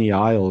Rodney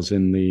Isles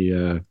in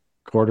the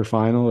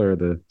quarterfinal or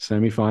the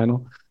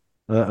semifinal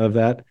of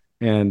that.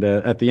 And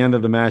at the end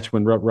of the match,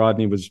 when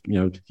Rodney was,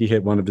 he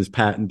hit one of his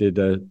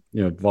patented,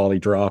 volley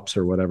drops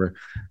or whatever,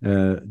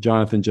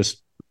 Jonathan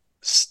just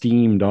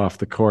steamed off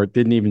the court,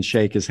 didn't even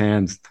shake his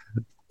hands,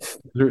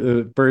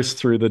 burst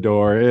through the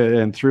door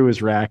and threw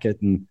his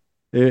racket. And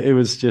it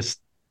was just,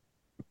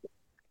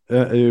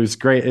 it was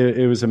great.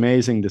 It was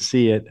amazing to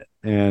see it.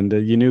 And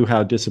you knew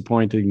how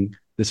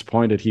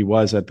disappointed he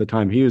was at the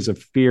time. He was a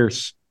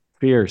fierce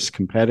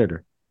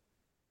competitor.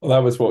 Well,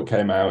 that was what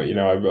came out.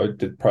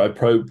 I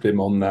probed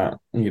him on that.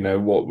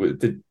 What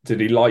did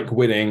he like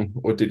winning,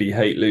 or did he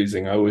hate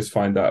losing? I always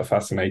find that a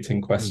fascinating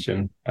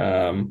question.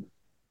 And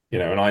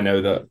I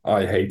know that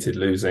I hated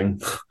losing.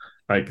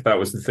 Like, that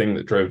was the thing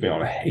that drove me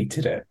on. I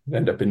hated it.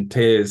 End up in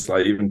tears,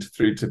 like even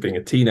through to being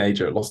a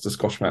teenager. I lost a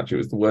squash match. It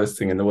was the worst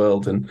thing in the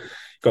world, and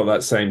got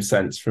that same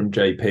sense from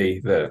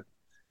JP that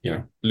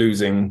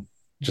losing,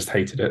 just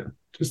hated it.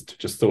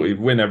 Just thought he'd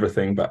win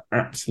everything, but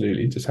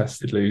absolutely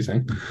detested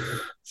losing.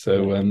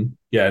 So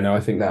no, I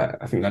think that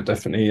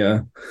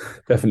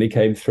definitely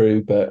came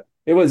through. But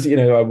it was,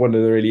 I wanted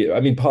to really.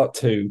 I mean, part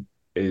two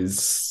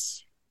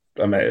is,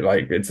 I mean,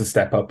 like, it's a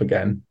step up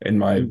again in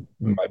my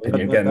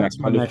opinion. Again, that's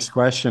my next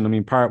question. I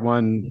mean, part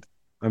one.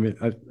 I mean,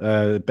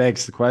 it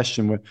begs the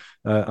question.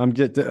 I'm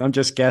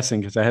just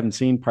guessing because I haven't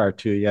seen part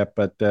two yet.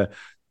 But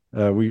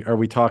are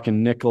we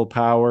talking nickel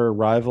power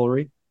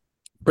rivalry?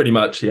 Pretty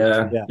much,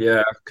 yeah.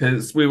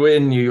 Because we were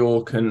in New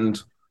York,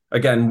 and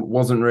again,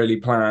 wasn't really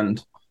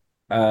planned.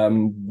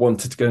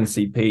 Wanted to go and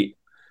see Pete,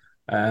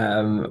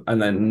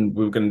 and then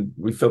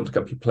we filmed a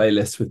couple of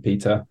playlists with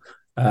Peter,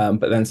 but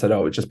then said, oh,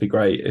 it would just be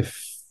great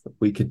if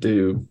we could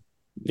do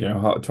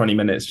 20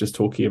 minutes just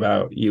talking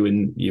about you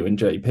and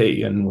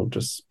JP, and we'll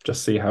just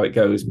see how it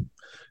goes,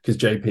 because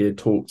JP had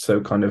talked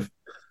so kind of,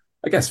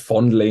 I guess,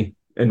 fondly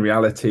in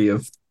reality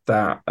of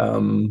that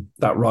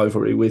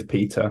rivalry with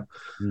Peter.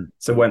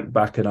 So went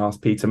back and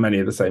asked Peter many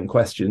of the same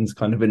questions,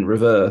 kind of in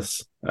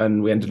reverse,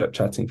 and we ended up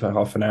chatting for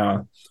half an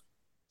hour.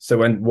 So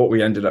what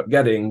we ended up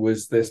getting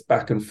was this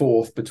back and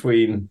forth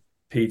between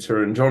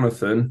Peter and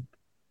Jonathon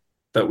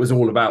that was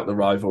all about the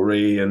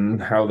rivalry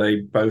and how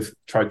they both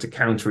tried to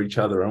counter each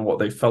other and what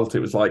they felt it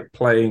was like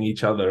playing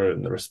each other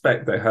and the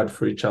respect they had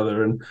for each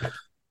other. And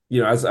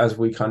as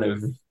we kind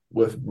of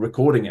were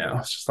recording it, I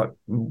was just like,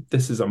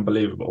 this is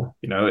unbelievable.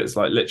 It's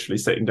like literally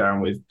sitting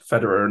down with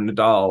Federer and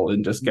Nadal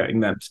and just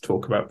getting them to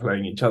talk about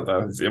playing each other.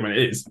 I mean,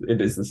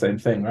 it is the same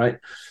thing, right?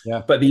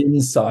 Yeah. But the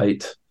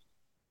insight,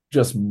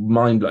 just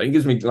mind blowing. It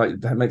gives me, like,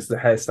 that makes the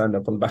hair stand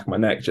up on the back of my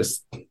neck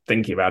just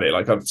thinking about it.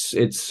 Like,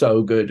 it's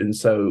so good, and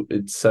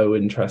it's so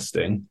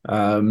interesting.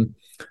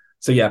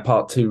 So yeah,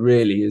 part two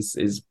really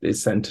is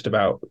centered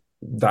about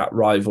that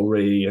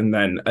rivalry, and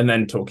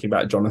then talking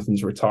about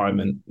Jonathan's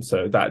retirement.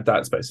 So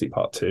that's basically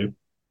part two,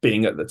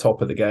 being at the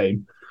top of the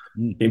game,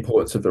 the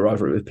importance of the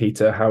rivalry with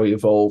Peter, how he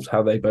evolved,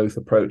 how they both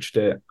approached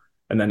it,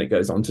 and then it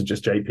goes on to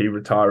just JP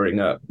retiring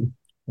at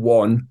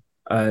one,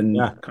 and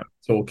kind of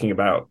talking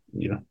about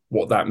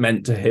what that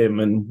meant to him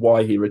and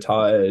why he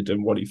retired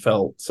and what he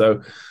felt.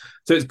 So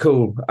it's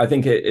cool. I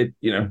think it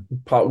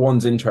part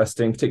one's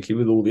interesting,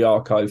 particularly with all the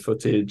archive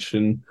footage,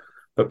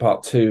 but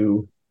part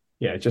two,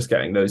 just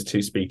getting those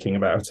two speaking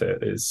about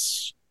it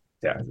is,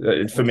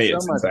 for me,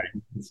 it's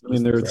insane. I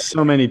mean, there's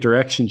so many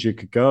directions you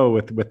could go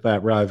with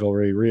that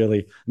rivalry, really.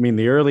 I mean,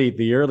 the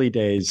early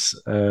days,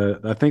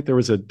 I think there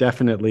was a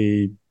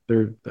definitely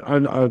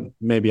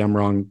maybe I'm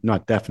wrong,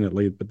 not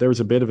definitely, but there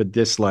was a bit of a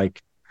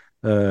dislike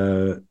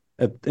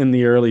in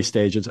the early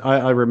stages.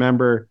 I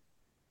remember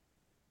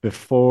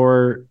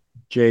before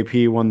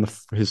JP won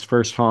his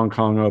first Hong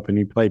Kong Open,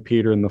 he played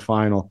Peter in the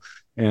final,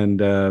 and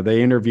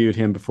they interviewed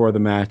him before the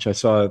match. I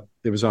saw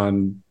it was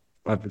on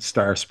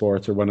Star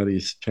Sports or one of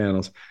these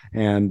channels,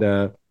 and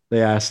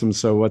they asked him,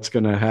 "So what's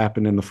going to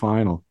happen in the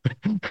final?"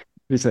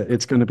 He said,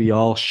 "It's going to be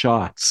all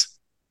shots."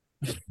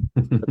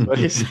 That's what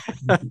he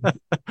said.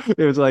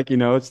 It was like,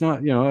 it's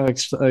not,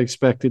 I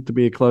expect it to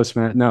be a close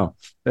match. No,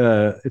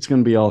 it's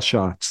going to be all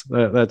shots.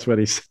 That's what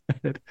he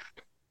said.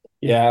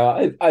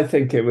 Yeah, I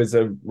think it was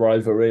a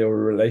rivalry or a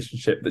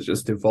relationship that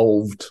just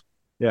evolved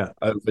Yeah.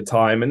 over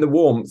time. And the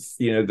warmth,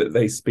 that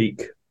they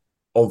speak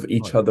of Oh,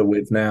 each other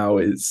with now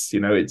is,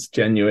 it's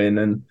genuine.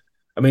 And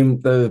I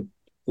mean, the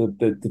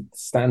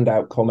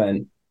standout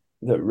comment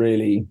that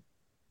really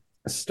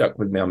stuck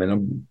with me. I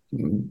mean,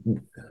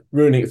 I'm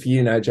ruining it for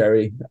you now,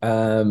 Jerry,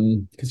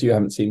 because you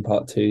haven't seen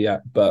part two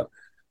yet. But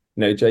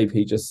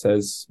JP just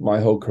says my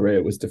whole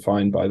career was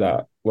defined by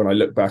that. When I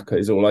look back,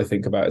 is all I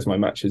think about is my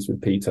matches with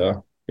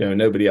Peter.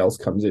 Nobody else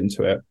comes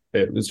into it.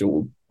 His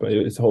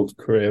whole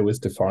career was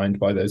defined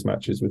by those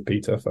matches with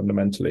Peter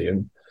fundamentally,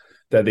 and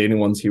they're the only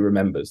ones he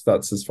remembers.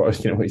 That's as far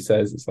as what he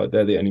says. It's like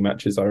they're the only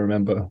matches I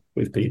remember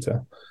with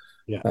Peter.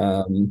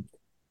 yeah.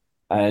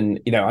 And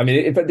I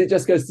mean, but it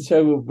just goes to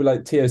show,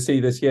 like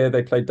TOC this year,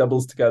 they played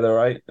doubles together,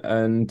 right?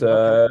 And Okay.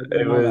 I it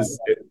didn't know that. was,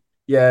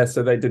 yeah.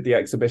 So they did the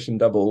exhibition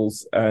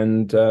doubles,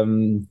 and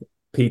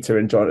Peter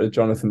and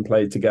Jonathan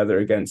played together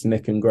against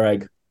Nick and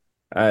Greg,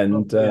 Oh,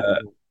 and yeah.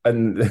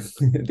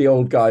 the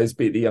old guys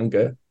beat the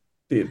younger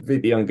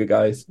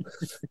guys.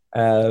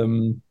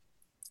 Um,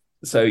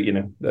 so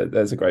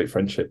there's a great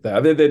friendship there. I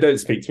mean, they don't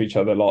speak to each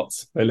other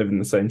lots. They live in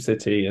the same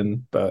city,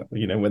 but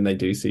when they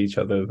do see each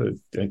other,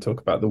 they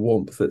talk about the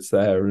warmth that's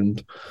there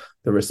and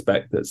the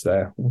respect that's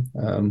there.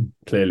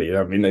 Clearly,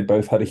 I mean, they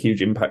both had a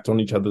huge impact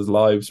on each other's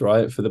lives,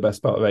 right, for the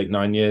best part of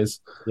 8-9 years.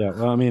 Yeah.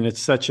 Well, I mean,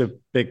 it's such a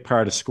big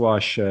part of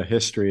squash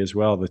history as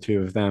well, the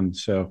two of them.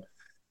 So,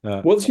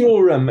 uh, What's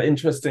your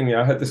interesting?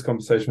 I had this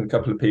conversation with a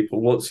couple of people.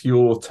 What's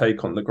your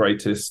take on the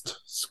greatest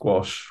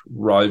squash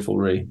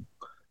rivalry?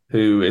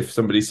 Who, if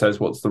somebody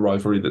says what's the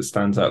rivalry that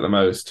stands out the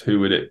most,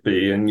 who would it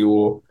be in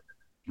your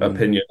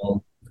opinion,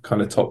 or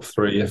kind of top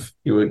three if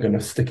you weren't going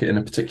to stick it in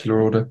a particular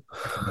order?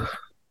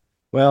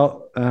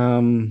 well,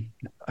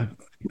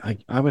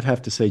 I would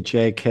have to say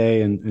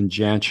JK and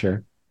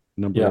Jancher,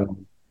 number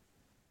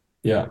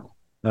Yeah, one.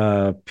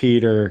 yeah,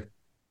 Peter,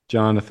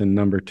 Jonathan,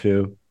 number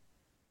two.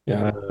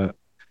 yeah,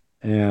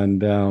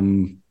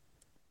 And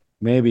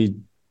maybe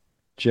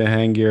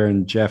Jahangir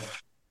and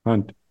Jeff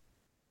Hunt.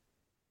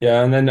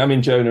 yeah. And then I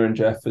mean Jonah and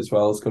Jeff as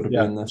well has got to be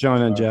Yeah, in there.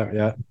 Jonah and Jeff.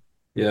 Yeah.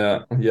 Yeah,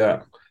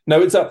 yeah.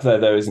 No, it's up there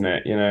though, isn't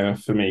it?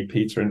 For me,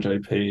 Peter and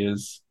JP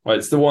is well,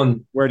 it's the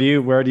one. Where do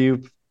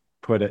you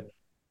put it?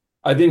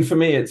 I think for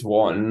me, it's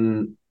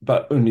one,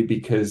 but only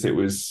because it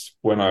was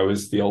when I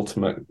was the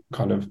ultimate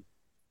kind of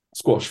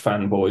squash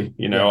fanboy.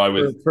 Yeah. I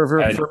was.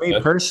 For me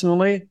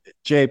personally,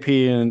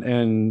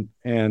 JP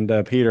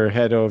and Peter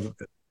head of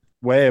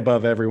way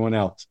above everyone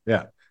else.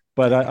 Yeah.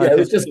 But I Yeah, it think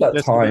was just that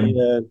just to be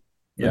time.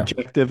 Yeah,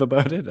 objective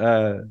about it.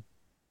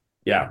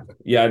 yeah,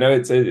 yeah. No,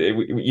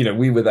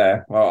 we were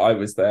there. Well, I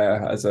was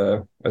there as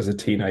a I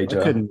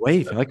teenager. couldn't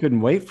wait. I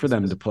couldn't wait for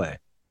them to play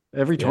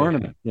every Yeah, yeah,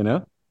 tournament. yeah.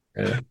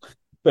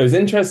 But it was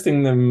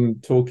interesting them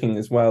talking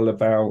as well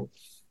about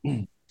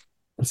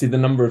see the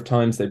number of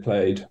times they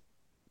played.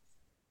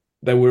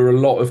 There were a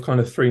lot of kind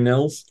of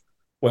 3-0s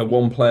where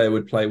one player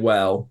would play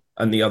well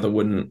and the other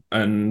wouldn't,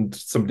 and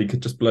somebody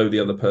could just blow the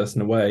other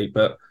person away.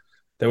 But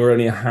there were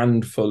only a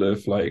handful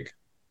of the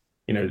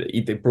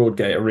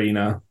Broadgate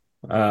Arena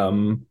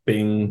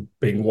being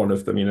one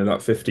of them, that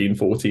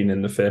 15-14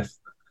 in the fifth,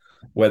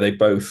 where they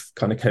both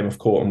kind of came off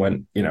court and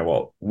went, you know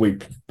what, we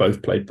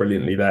both played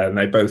brilliantly there. And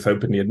they both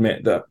openly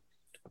admit that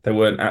there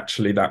weren't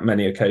actually that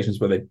many occasions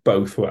where they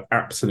both were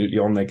absolutely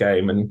on their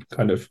game and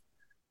kind of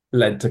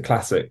led to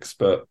classics.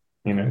 But,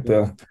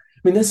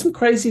 there's some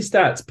crazy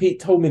stats. Pete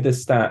told me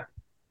this stat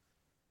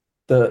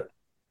that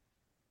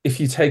if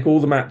you take all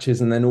the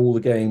matches and then all the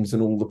games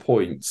and all the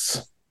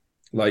points,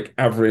 like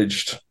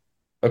averaged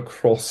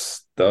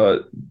across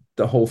the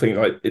whole thing,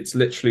 like it's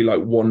literally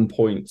like 1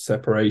 point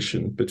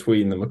separation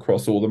between them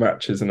across all the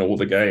matches and all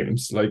the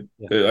games. Like,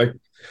 Yeah.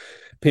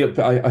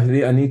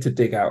 I need to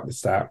dig out the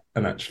stat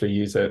and actually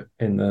use it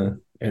in the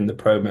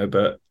promo.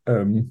 But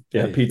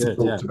Yeah, Peter yeah.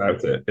 talked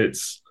about it.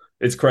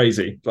 It's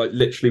crazy. Like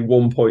literally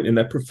 1 point in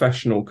their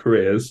professional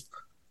careers.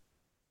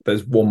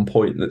 There's 1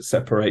 point that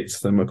separates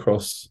them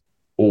across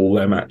all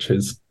their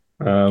matches,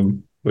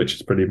 which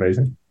is pretty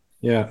amazing.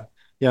 Yeah.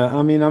 Yeah.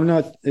 I mean, I'm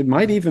not, it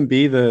might even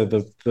be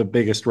the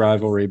biggest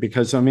rivalry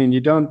because I mean,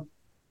 you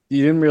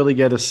didn't really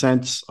get a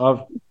sense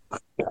of,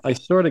 I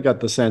sort of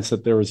got the sense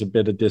that there was a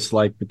bit of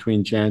dislike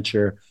between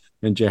Jancher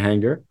and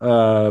Jahangir,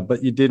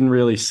 but you didn't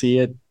really see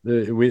it.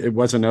 It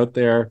wasn't out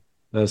there.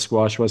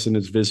 Squash wasn't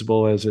as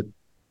visible as it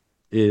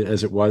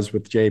was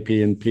with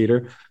JP and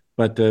Peter,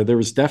 but there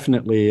was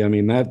definitely, I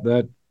mean,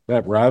 that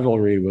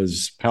rivalry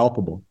was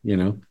palpable.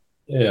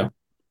 Yeah.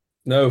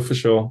 No, for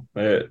sure.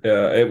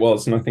 It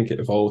was, and I think it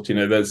evolved.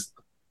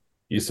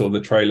 You saw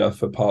the trailer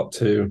for part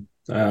two,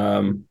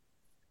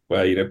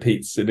 where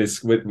Pete's he's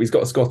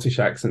got a Scottish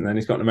accent, then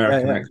he's got an Yeah,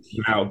 American yeah. accent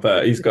now,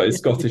 but he's got his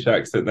Scottish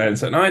accent then.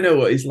 So and I know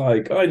what he's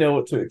like. I know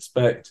what to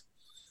expect,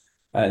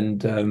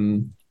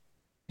 and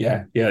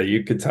yeah,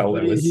 you could tell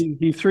But there was.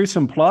 he threw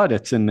some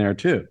plaudits in there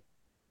too.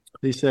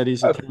 He said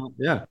he's a Uh, talent.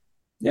 Yeah.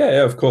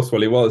 yeah, of course.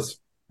 Well, he was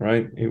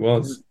right. He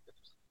was.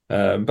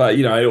 But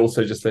I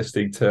also just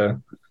listening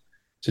to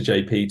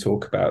JP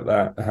talk about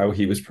that, how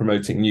he was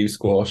promoting new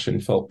squash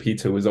and felt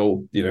Peter was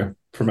old,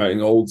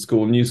 promoting old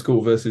school, new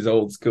school versus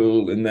old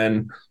school, and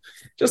then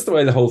just the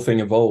way the whole thing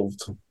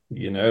evolved,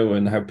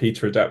 and how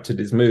Peter adapted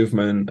his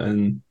movement,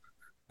 and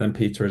then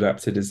Peter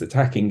adapted his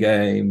attacking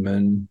game,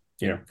 and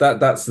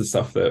that's the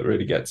stuff that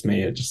really gets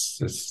me. It's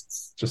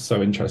just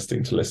so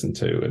interesting to listen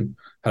to, and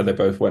how they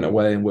both went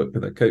away and worked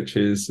with their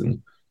coaches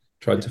and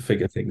tried Yeah. to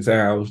figure things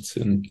out,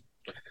 and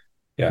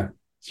yeah,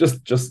 it's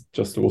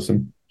just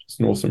awesome. Just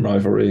an awesome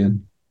rivalry,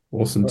 and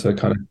awesome to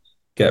kind of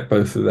get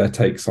both of their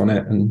takes on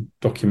it and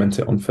document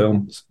it on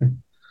film. So,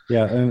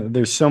 Yeah, and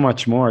there's so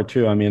much more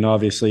too. I mean,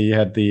 obviously you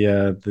had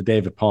the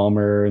David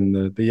Palmer and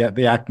the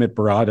Akmit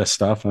Barada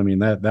stuff. I mean,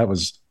 that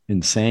was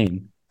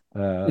insane.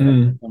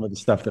 mm, Some of the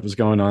stuff that was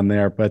going on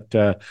there. But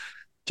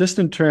just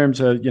in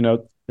terms of,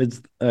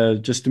 it's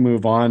just to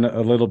move on a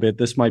little bit.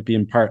 This might be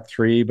in part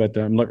three, but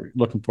I'm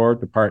looking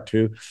forward to part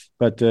two.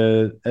 But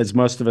as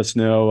most of us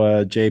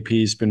know,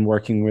 JP's been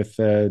working with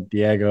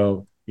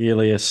Diego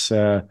Elias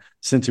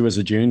since he was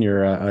a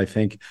junior, I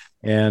think.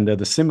 And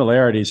the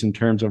similarities in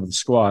terms of the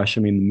squash,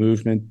 I mean, the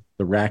movement,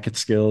 the racket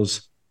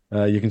skills,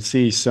 you can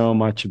see so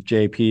much of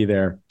JP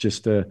there.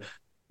 Just the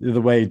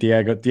way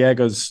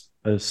Diego's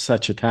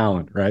such a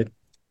talent, right?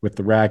 With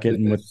the racket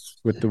and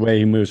with the way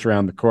he moves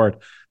around the court.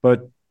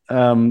 But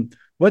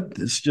what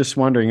is just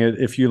wondering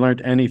if you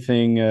learned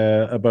anything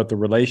about the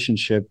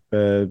relationship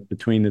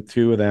between the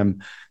two of them,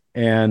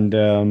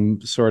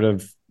 and sort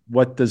of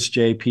what does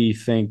JP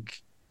think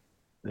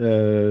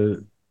uh,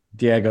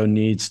 Diego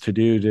needs to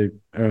do to?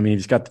 I mean,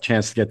 he's got the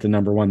chance to get to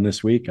number one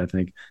this week, I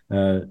think,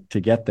 to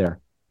get there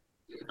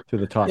to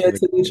the top yeah, of the.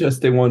 it's an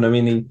interesting one. I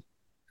mean,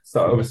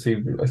 so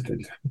obviously, I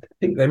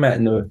think they met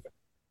in the.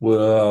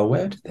 Well,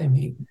 where did they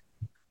meet?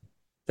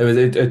 There was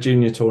a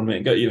junior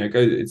tournament.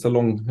 It's a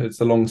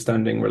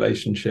long-standing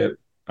relationship.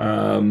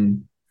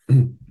 Um,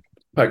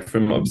 Back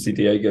from obviously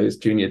Diego's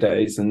junior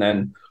days, and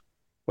then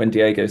when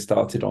Diego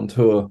started on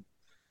tour,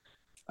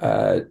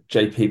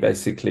 JP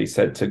basically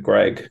said to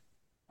Greg,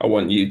 "I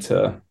want you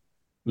to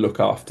look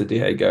after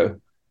Diego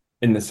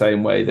in the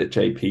same way that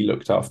JP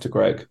looked after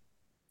Greg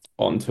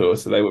on tour."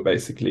 So they were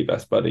basically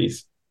best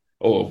buddies.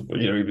 Or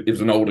he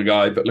was an older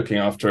guy, but looking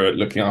after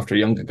a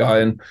younger guy,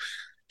 and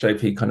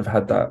JP kind of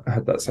had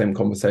that same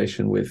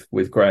conversation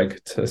with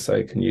Greg to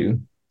say, can you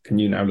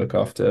now look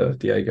after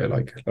Diego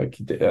like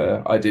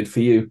I did for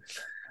you.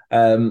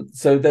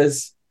 So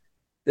there's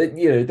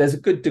a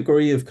good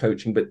degree of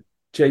coaching, but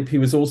JP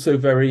was also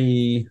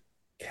very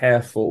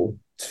careful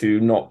to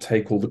not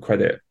take all the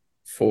credit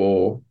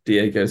for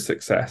Diego's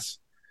success.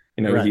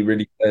 Right. He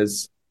really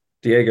says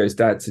Diego's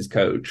dad's his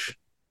coach.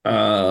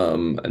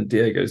 And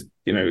Diego's,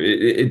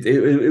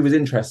 it was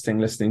interesting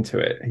listening to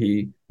it.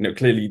 He,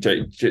 clearly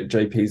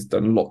JP's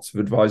done lots of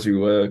advisory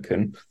work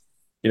and,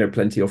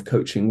 plenty of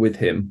coaching with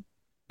him,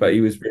 but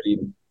he was really,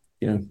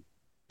 you know,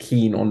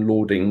 keen on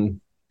lauding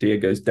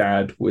Diego's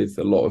dad with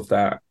a lot of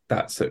that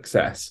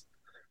success.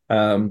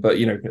 But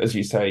as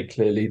you say,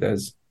 clearly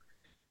there's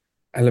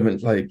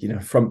elements like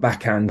front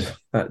backhand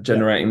that Yeah.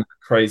 generating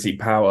crazy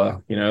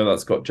power.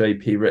 That's got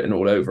JP written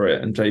all over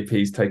it, and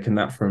JP's taken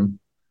that from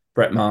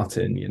Brett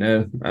Martin.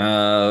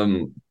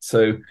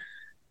 So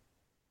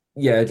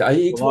yeah,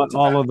 he talked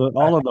about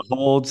All of the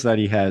holds that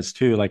he has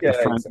too, like the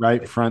yeah, front right,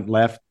 exactly. front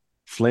left,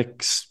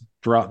 flicks,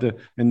 drop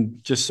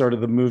and just sort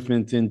of the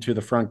movement into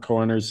the front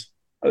corners.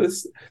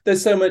 There's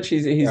so much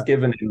he's Yeah.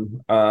 given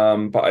him,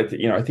 but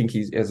I think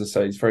he's, as I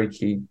say, he's very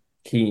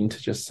keen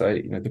to just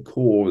say the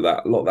core of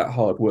that, a lot of that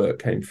hard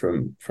work came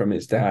from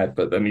his dad,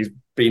 but then he's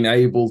been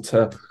able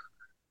to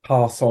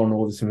pass on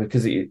all this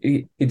because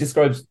he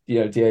describes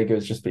Diego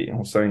as just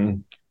being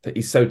saying that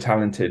he's so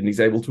talented and he's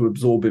able to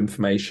absorb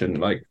information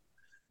like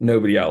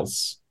nobody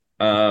else.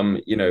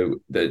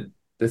 The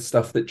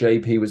stuff that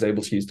JP was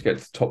able to use to get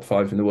to the top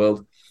five in the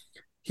world,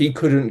 he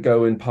couldn't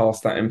go and pass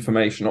that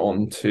information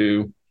on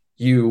to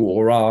you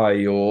or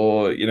I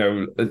or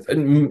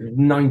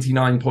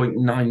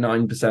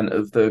 99.99%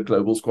 of the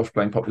global squash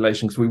playing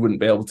population, because we wouldn't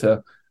be able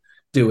to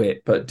do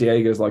it. But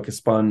Diego's like a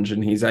sponge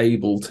and he's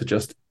able to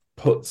just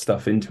put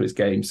stuff into his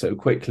game so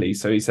quickly.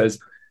 So he says,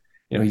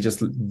 he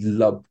just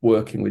loved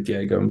working with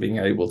Diego and being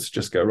able to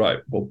just go, right,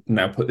 well,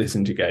 now put this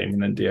into your game.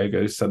 And then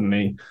Diego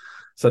suddenly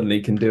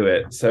can do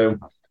it. So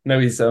no,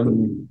 he's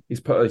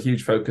put a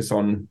huge focus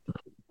on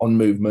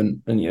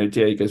movement, and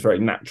Diego's very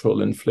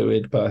natural and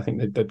fluid, but I think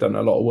they've done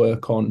a lot of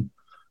work on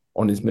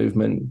his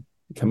movement.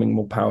 becoming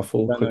more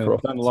powerful, quicker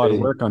off Done a the lot of tee.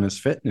 work on his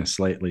fitness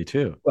lately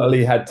too. Well,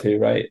 he had to,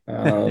 right?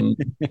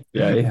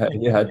 Yeah,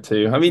 he had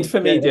to. I mean, for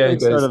Yeah, me, I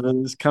think sort Diego's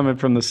of is coming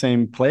from the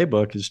same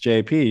playbook as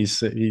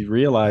JP. He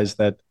realized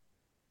that,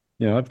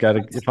 I've got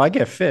to, if I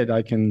get fit,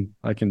 I can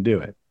do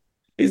it.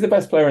 he's the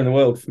best player in the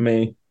world for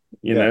me.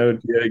 Yeah.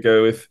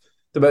 Diego, if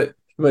the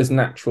most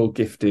natural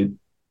gifted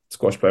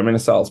squash player. I mean,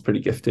 Asal's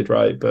pretty gifted,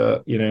 right?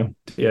 But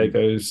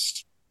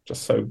Diego's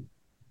just so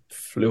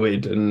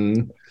fluid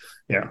and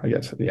yeah, I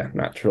guess yeah,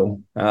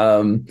 natural.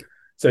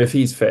 So if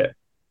he's fit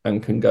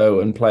and can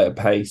go and play at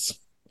pace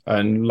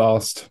and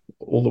last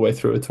all the way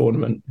through a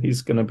tournament,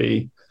 he's going to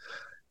be,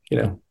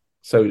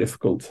 so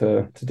difficult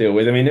to deal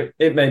with. I mean,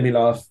 it made me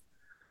laugh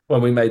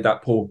when we made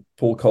that Paul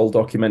Cole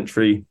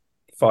documentary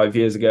 5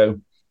 years ago.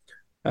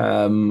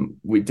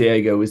 With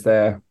Diego was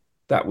there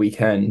that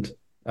weekend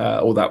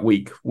or that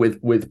week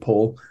with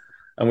Paul,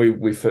 and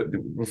we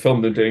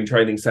filmed them doing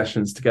training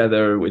sessions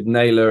together with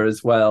Naylor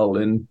as well,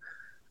 and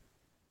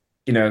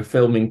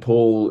filming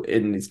Paul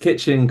in his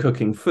kitchen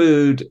cooking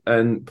food,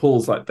 and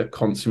Paul's like the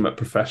consummate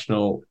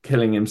professional,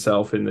 killing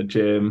himself in the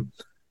gym,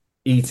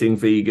 eating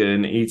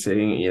vegan,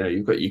 eating,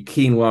 you've got your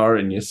quinoa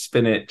and your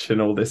spinach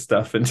and all this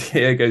stuff, and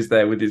Diego's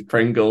there with his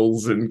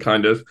Pringles and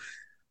kind of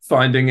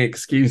finding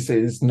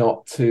excuses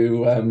not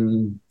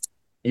to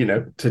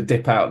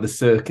dip out the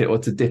circuit or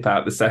to dip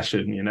out the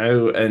session,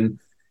 and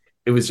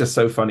it was just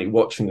so funny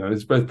watching them. It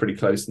was both pretty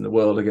close in the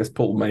world. I guess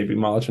Paul maybe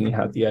marginally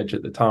had the edge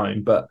at the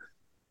time, but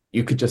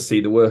you could just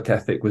see the work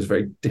ethic was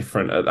very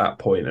different at that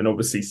point. And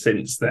obviously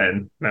since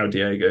then, now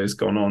Diego's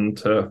gone on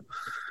to,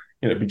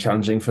 be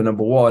challenging for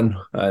number one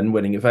and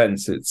winning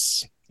events.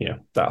 It's,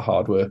 that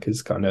hard work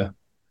is kind of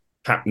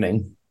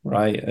happening,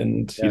 right?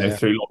 And, Yeah.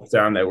 through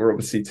lockdown, they were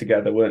obviously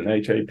together, weren't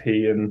they?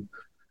 JP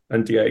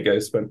and Diego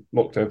spent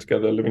lockdown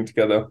together, living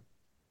together.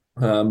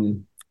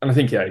 And I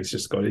think, yeah, he's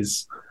just got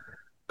his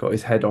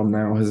head on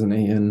now, hasn't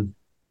he? And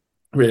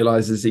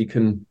realizes he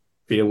can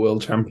be a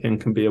world champion,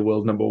 can be a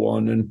world number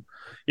one. And,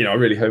 I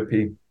really hope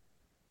he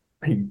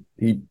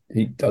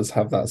does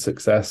have that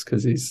success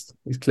because he's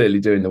clearly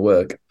doing the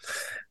work.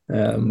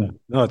 No,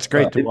 it's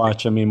great to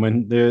watch. I mean,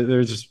 when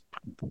there's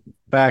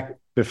back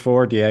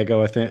before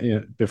Diego, I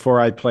think,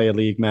 before I'd play a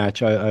league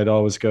match, I'd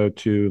always go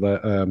to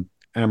the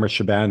Amr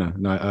Shabana,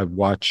 and I'd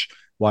watch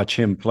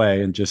him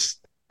play, and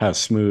just how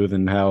smooth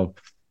and how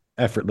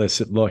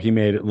effortless he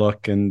made it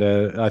look. And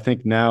I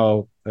think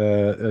now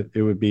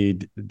it would be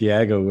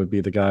Diego would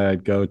be the guy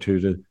I'd go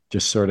to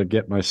just sort of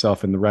get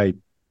myself in the right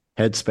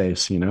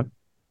headspace.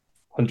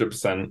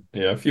 100%.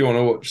 Yeah, if you want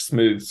to watch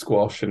smooth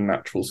squash and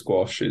natural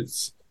squash,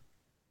 it's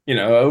I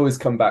always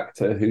come back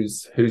to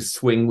whose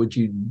swing would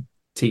you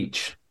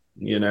teach?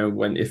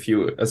 When if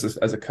you as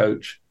a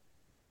coach,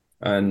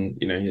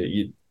 and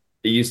it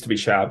used to be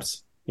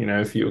Shabs.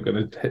 If you were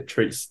going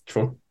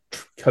to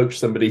coach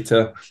somebody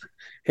to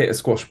hit a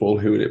squash ball,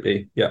 who would it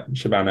be? Yeah,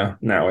 Shabana.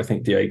 Now I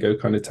think Diego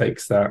kind of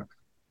takes that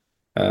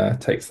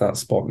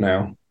spot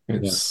now.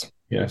 It's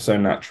so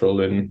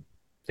natural and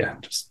yeah,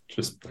 just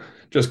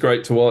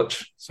great to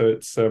watch. So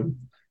it's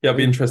it'll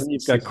be interesting.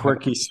 You've got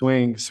quirky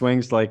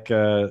swings like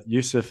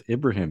Yusuf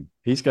Ibrahim.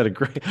 He's got a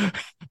great.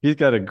 He's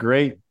got a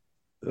great.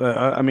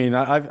 I mean,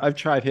 I've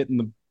tried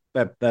hitting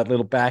that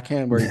little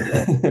backhand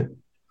where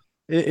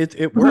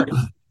it works.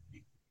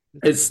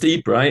 It's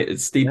steep, right?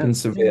 It's steep Yeah. and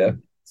severe.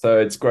 So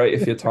it's great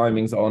if your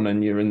timing's on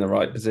and you're in the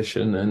right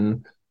position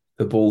and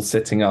the ball's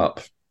sitting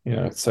up.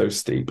 It's so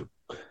steep.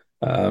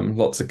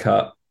 Lots of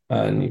cut,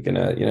 and you're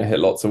gonna hit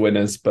lots of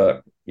winners,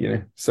 but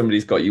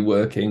somebody's got you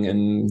working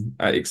and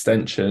at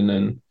extension,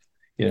 and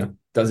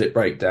does it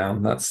break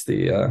down? That's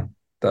the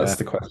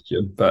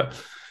question. But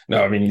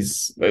no, I mean,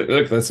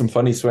 look, there's some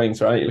funny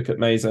swings, right? You look at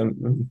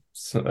Mason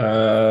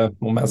or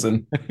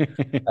Mazen.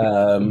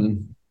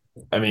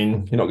 I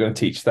mean, you're not going to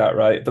teach that,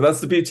 right? But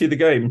that's the beauty of the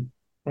game,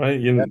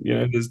 right?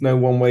 There's no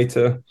one way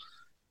to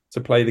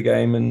play the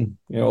game, and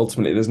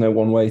ultimately there's no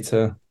one way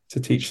to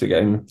teach the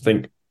game. I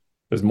think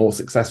there's more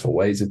successful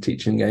ways of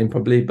teaching the game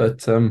probably, but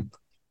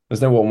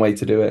there's no one way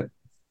to do it.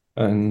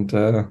 And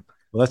well,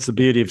 that's the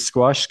beauty of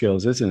squash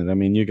skills, isn't it? I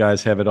mean, you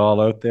guys have it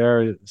all out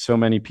there. So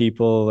many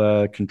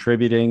people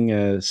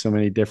contributing, so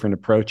many different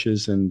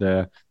approaches,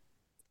 and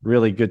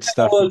really good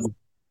stuff.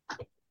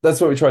 That's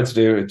what we tried to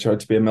do. We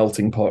tried to be a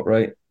melting pot,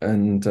 right?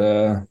 And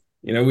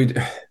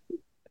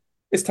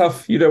it's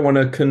tough. You don't want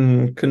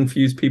to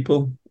confuse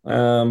people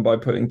by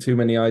putting too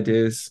many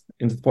ideas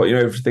into the pot.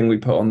 Everything we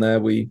put on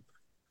there, we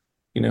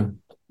want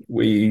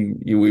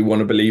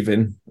to believe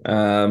in.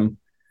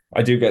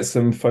 I do get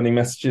some funny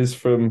messages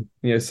from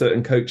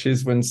certain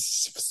coaches when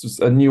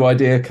a new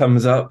idea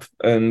comes up,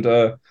 and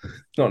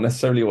not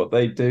necessarily what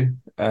they do.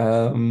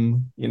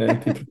 People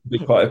can be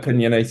quite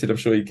opinionated. I'm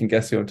sure you can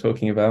guess who I'm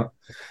talking about.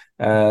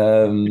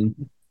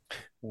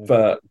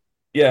 But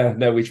yeah,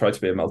 no, we try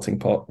to be a melting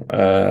pot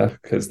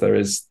because there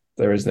is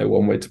no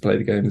one way to play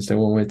the game. There's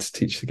no one way to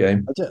teach the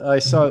game. I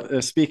saw.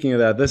 Speaking of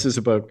that, this is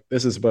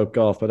about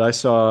golf, but I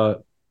saw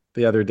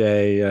the other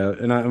day,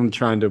 and I'm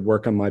trying to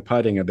work on my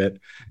putting a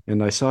bit,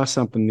 and I saw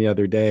something the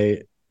other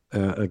day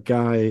a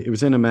guy. It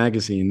was in a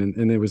magazine,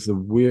 and it was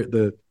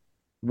the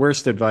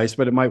worst advice,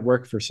 but it might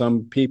work for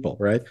some people,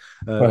 right?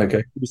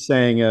 Okay. He was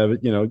saying,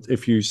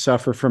 if you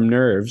suffer from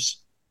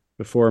nerves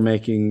before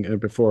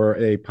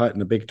a putt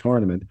in a big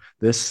tournament,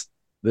 this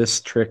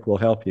trick will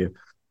help you.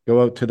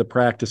 Go out to the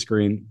practice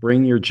green,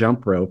 bring your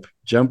jump rope,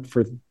 jump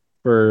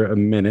for a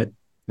minute,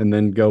 and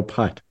then go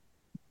putt.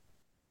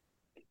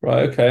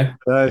 Right. Okay.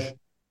 I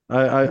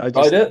I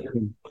Tried just it?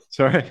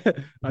 sorry,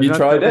 I've You not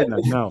tried tried it?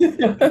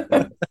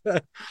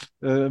 that.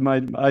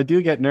 No, I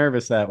do get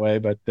nervous that way,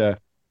 but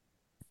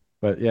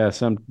yeah,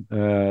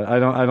 I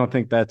don't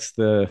think that's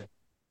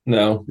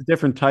No. the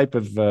different type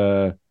of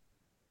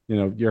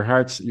your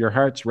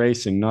heart's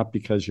racing, not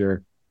because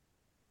you're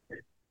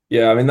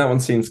Yeah, I mean that one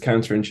seems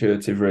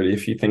counterintuitive, really.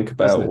 If you think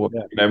doesn't about it? what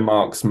Yeah.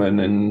 marksmen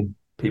and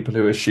people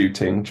who are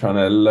shooting, trying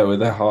to lower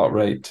their heart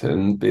rate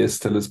and be as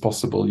still as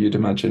possible, you'd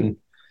imagine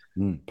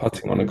Mm.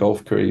 putting on a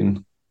golf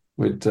green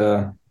would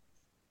uh,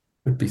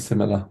 would be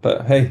similar.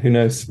 But hey, who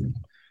knows?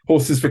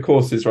 Horses for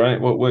courses,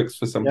 right? What works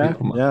for some Yeah,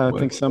 people might yeah. I work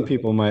think some for others.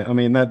 people might. I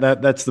mean,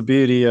 that's the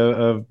beauty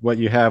of what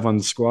you have on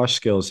the squash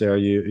skills there.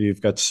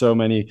 You've got so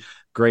many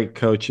great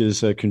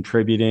coaches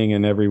contributing,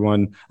 and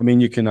everyone. I mean,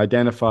 you can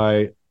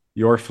identify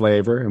your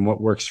flavor and what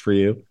works for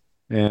you,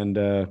 and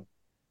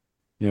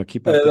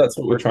keep up the That's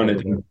what we're work trying to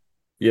over there. do.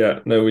 Yeah,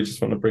 no, we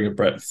just want to bring a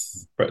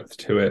breadth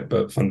to it,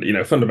 but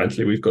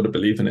fundamentally, we've got to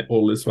believe in it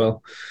all as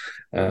well.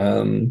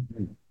 Um,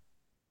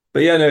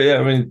 but yeah, no, yeah,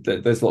 I mean,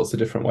 there's lots of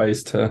different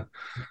ways to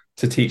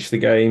teach the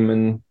game,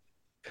 and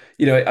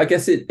I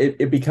guess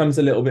it becomes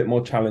a little bit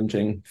more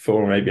challenging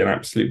for maybe an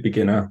absolute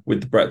beginner with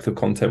the breadth of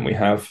content we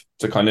have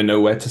to kind of know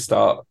where to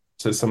start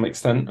to some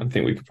extent. I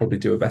think we could probably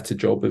do a better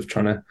job of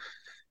trying to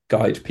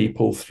guide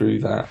people through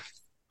that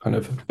kind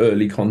of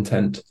early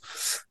content.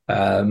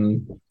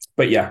 Um,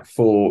 but yeah,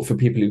 for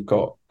people who've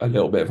got a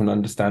little bit of an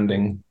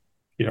understanding,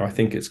 I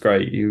think it's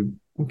great. You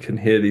can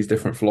hear these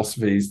different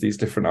philosophies, these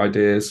different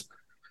ideas,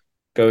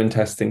 go and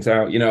test things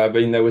out. I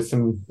mean, there was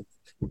some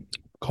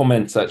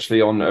comments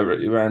actually on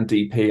around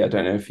DP. I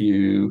don't know if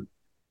you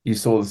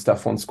saw the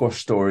stuff on Squash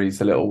Stories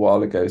a little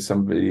while ago.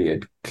 Somebody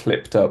had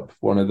clipped up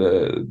one of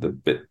the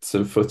bits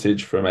of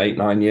footage from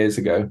 8-9 years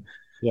ago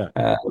Yeah,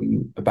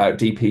 about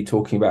DP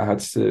talking about how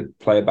to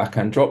play a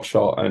backhand drop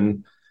shot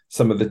and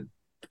some of the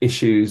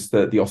issues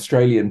that the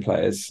Australian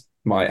players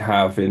might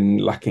have in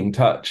lacking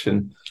touch,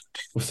 and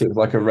was sort of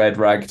like a red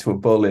rag to a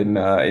bull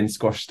in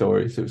Squash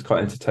Stories. It was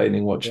quite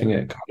entertaining yeah, watching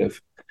it kind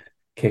of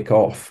kick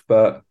off,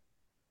 but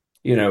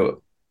you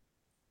know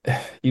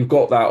you've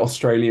got that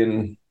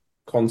Australian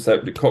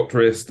concept of cocked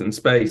wrist and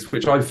space,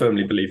 which I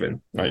firmly believe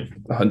in, right,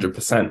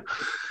 100%.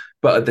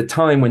 But at the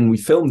time when we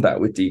filmed that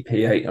with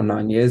DP 8 or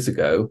 9 years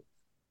ago,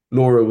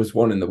 Laura was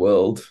one in the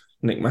world,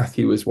 Nick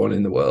Matthew was one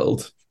in the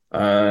world,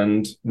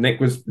 and Nick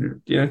was,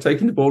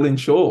 taking the ball in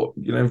short,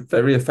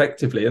 very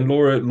effectively, and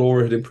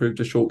Laura had improved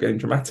her short game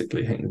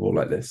dramatically hitting the ball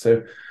like this.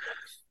 So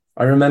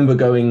I remember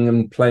going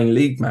and playing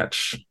league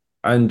match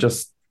and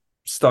just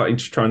starting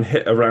to try and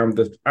hit around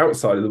the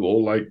outside of the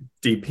ball, like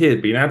DP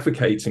had been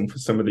advocating for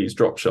some of these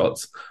drop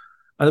shots.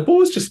 And the ball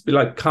was just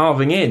like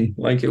carving in.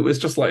 Like it was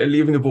just like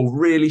leaving the ball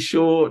really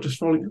short,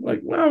 just rolling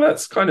like, wow,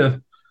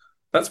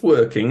 that's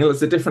working.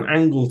 It's a different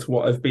angle to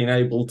what I've been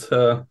able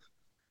to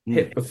mm,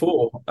 hit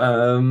before.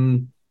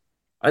 And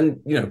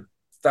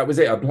that was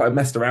it. I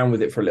messed around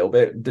with it for a little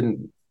bit,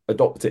 didn't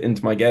adopt it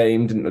into my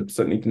game,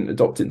 certainly didn't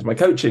adopt it into my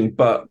coaching,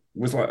 but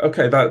was like,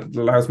 okay, that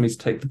allows me to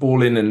take the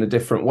ball in a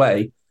different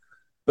way.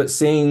 But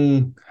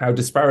seeing how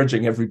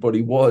disparaging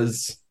everybody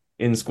was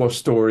in Squash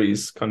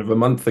Stories kind of a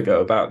month ago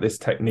about this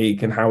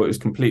technique and how it was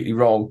completely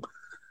wrong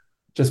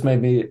just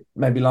made me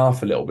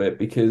laugh a little bit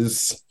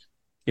because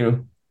you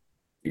know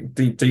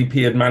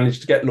DP had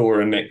managed to get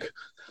Laura and Nick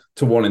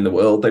to one in the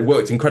world. They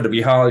worked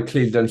incredibly hard,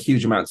 clearly done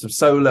huge amounts of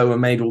solo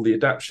and made all the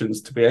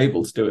adaptations to be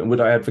able to do it. And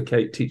would I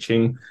advocate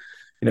teaching,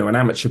 an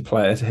amateur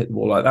player to hit the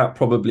ball like that?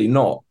 Probably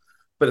not.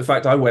 But the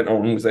fact I went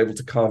on and was able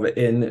to carve it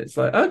in, it's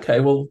like, okay,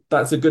 well,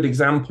 that's a good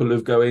example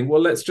of going,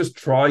 well, let's just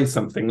try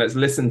something. Let's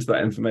listen to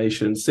that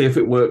information, see if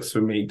it works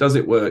for me. Does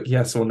it work?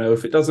 Yes or no?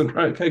 If it doesn't,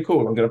 okay,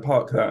 cool. I'm going to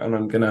park that and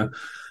I'm going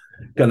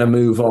to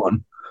move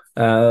on.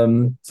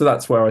 So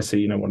that's where I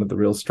see, one of the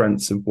real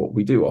strengths of what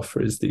we do offer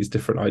is these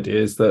different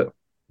ideas that,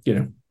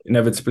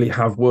 inevitably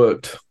have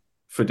worked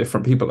for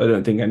different people. I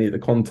don't think any of the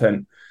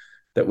content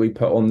that we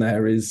put on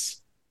there is,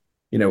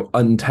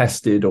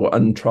 untested or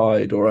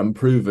untried or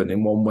unproven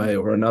in one way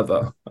or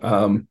another.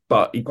 But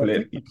well, I equally,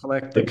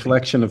 think the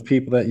collection of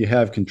people that you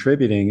have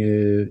contributing,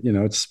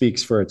 it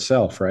speaks for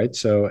itself, right?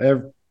 So,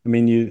 I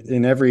mean, you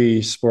in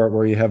every sport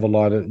where you have a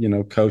lot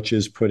of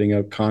coaches putting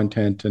out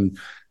content, and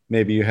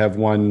maybe you have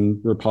one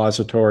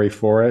repository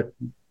for it.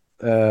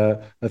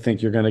 I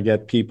think you're going to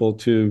get people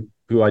who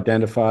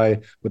identify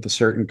with a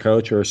certain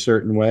coach or a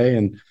certain way,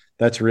 and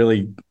that's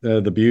really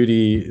the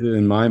beauty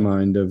in my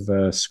mind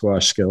of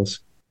squash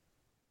skills.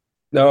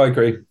 no, I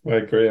agree. I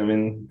agree. I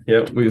mean,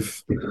 yeah,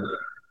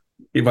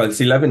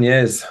 it's 11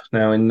 years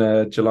now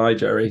in July,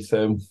 Jerry.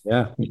 So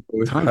Yeah,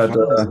 we've time had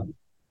flies.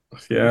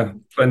 Yeah,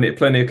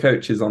 plenty of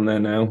coaches on there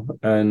now,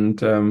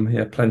 and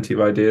yeah, plenty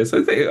of ideas.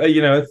 I think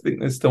I think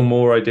there's still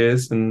more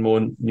ideas and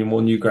more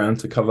new ground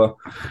to cover.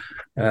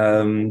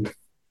 Um,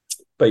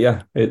 but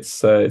yeah,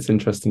 it's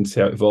interesting to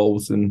see how it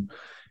evolves, and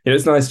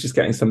it's nice just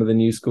getting some of the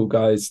new school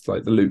guys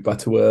like the Luke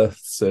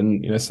Butterworths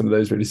and some of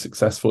those really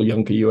successful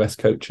younger US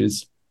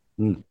coaches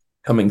Mm.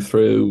 coming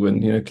through,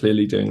 and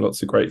clearly doing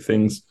lots of great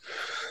things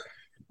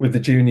with the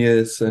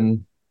juniors.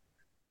 And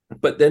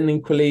but then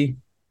equally,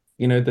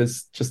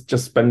 there's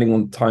just spending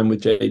on time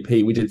with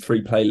JP. We did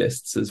 3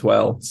 playlists as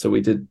well. So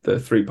we did the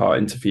 3-part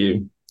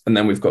interview, and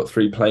then we've got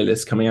 3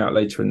 playlists coming out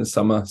later in the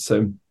summer.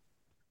 So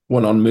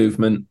one on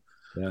movement,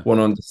 Yeah. one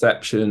on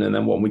deception, and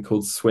then one we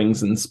called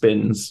swings and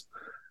spins.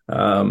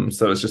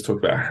 So let's just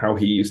talk about how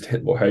he used to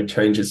hit, how he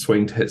changed his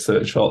swing to hit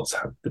certain shots,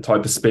 the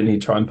type of spin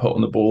he'd try and put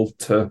on the ball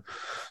to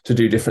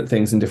do different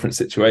things in different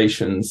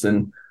situations.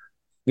 And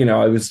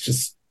I was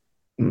just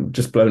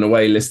blown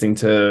away listening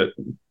to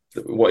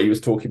what he was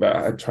talking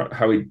about,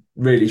 how he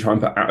really try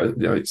and put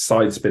out,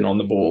 side spin on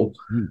the ball,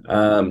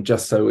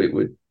 just so it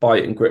would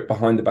bite and grip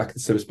behind the back of the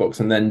service box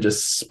and then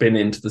just spin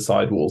into the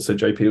sidewall. So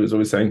JP was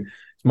always saying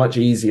it's much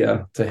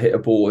easier to hit a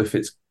ball if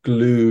it's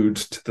glued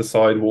to the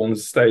sidewall and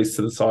stays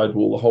to the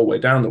sidewall the whole way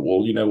down the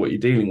wall. You know what you're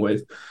dealing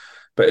with.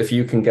 But if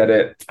you can get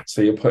it,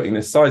 so you're putting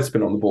this side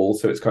spin on the ball,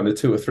 so it's kind of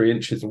 2 or 3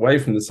 inches away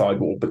from the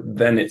sidewall, but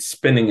then it's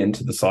spinning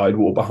into the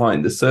sidewall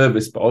behind the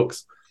service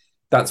box.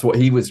 That's what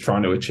he was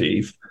trying to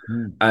achieve.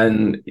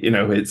 And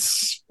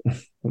it's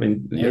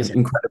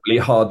incredibly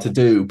hard to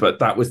do, but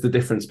that was the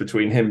difference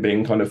between him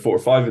being kind of 4 or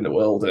 5 in the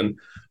world and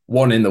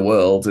 1 in the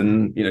world.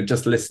 And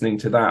just listening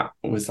to that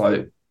was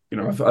like,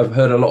 I've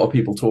heard a lot of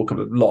people talk a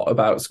lot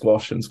about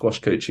squash and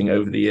squash coaching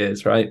over the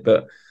years, right?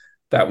 But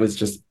that was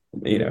just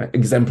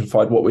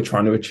exemplified what we're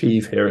trying to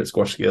achieve here at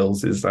Squash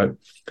Skills. Is like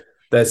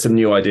there's some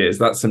new ideas,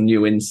 that's some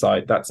new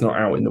insight that's not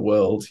out in the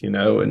world,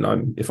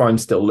 and if I'm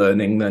still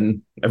learning,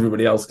 then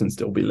everybody else can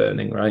still be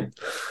learning, right?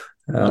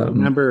 I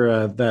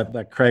remember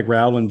that Craig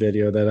Rowland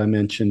video that I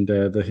mentioned,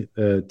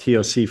 the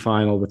TOC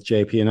final with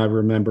JP, and I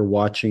remember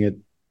watching it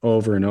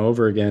over and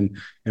over again.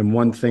 And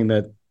one thing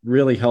that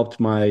really helped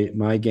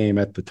my game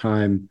at the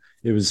time,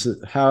 it was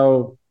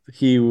how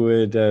he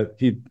would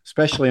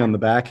especially on the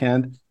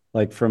backhand,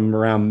 like from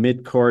around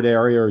mid court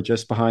area or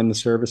just behind the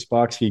service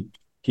box, he'd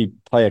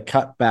play a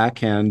cut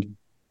backhand,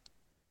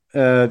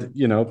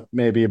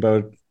 maybe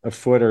about a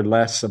foot or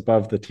less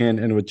above the tin,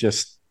 and would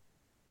just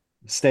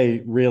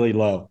stay really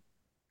low.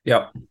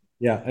 Yeah.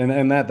 Yeah,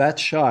 and that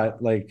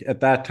shot, like at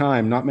that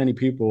time, not many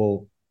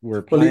people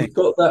were Well, playing. he's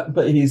got that,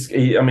 but he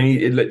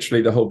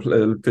literally the whole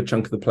good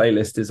chunk of the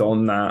playlist is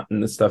on that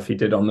and the stuff he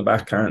did on the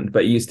backhand.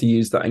 But he used to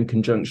use that in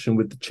conjunction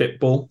with the chip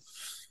ball.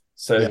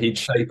 So Yeah. he'd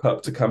shape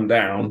up to come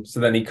down. So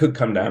then he could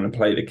come down and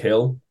play the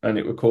kill, and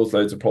it would cause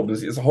loads of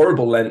problems. It's a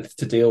horrible length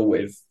to deal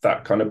with,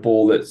 that kind of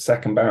ball that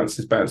second bounce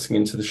is bouncing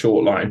into the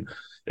short line.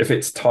 If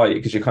it's tight,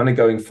 because you're kind of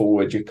going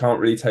forward, you can't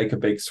really take a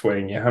big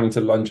swing. You're having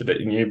to lunge at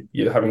it, and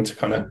you're having to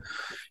kind of,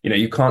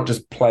 you can't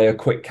just play a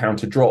quick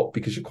counter drop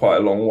because you're quite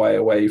a long way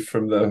away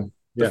from the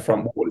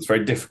front wall. It's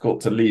very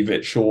difficult to leave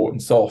it short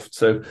and soft.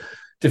 So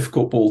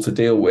difficult ball to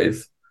deal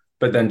with.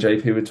 But then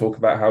JP would talk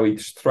about how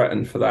he'd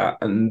threaten for that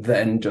and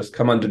then just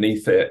come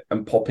underneath it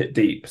and pop it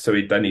deep. So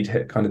he'd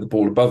hit kind of the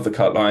ball above the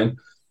cut line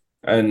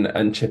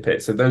and chip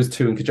it. So those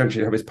two in conjunction,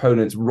 you have his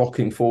opponents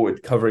rocking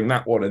forward, covering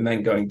that one and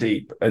then going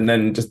deep, and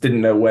then just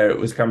didn't know where it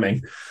was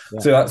coming. Yeah.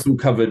 So that's all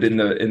covered in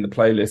the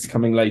playlist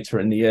coming later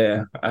in the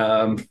year.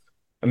 And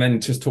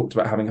then just talked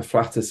about having a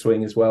flatter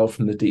swing as well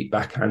from the deep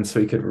backhand, so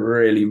he could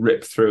really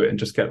rip through it and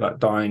just get that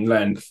dying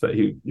length that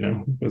he,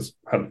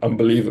 had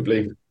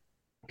unbelievably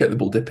get the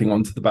ball dipping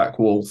onto the back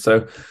wall.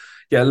 So,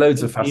 yeah,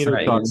 loads of fascinating.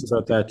 Peter talks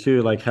about that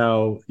too, like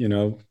how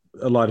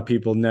a lot of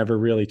people never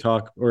really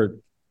talk, or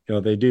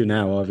they do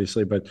now,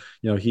 obviously, but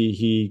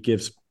he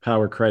gives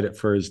Power credit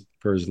for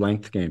his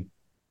length game.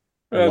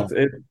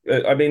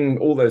 I mean,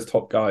 all those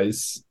top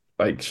guys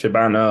like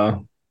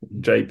Shabana,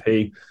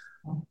 JP,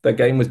 their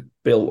game was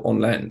built on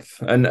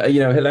length. And,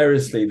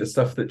 hilariously, the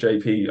stuff that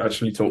JP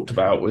actually talked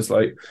about was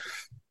like,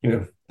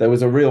 there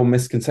was a real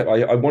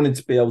misconception. I wanted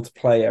to be able to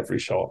play every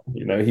shot.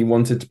 He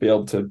wanted to be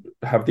able to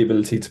have the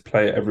ability to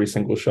play every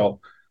single shot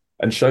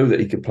and show that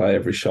he could play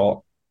every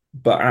shot.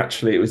 But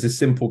actually, it was a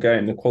simple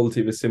game, the quality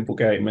of a simple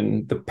game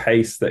and the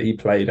pace that he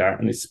played at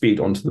and his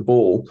speed onto the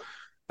ball,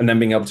 and then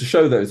being able to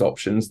show those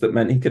options that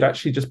meant he could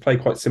actually just play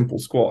quite simple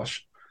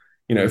squash.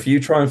 If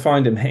you try and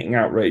find him hitting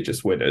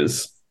outrageous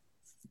winners,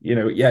 he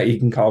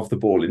can carve the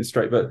ball in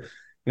straight. But,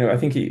 I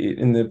think he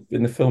in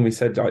the film, he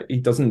said he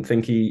doesn't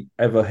think he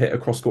ever hit a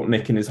cross-court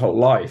nick in his whole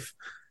life.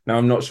 Now,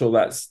 I'm not sure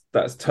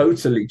that's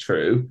totally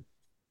true.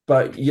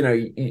 But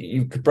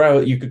you could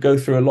go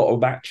through a lot of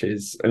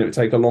matches, and it would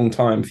take a long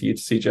time for you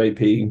to see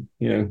JP,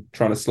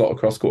 trying to slot a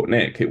cross court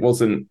nick. It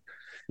wasn't,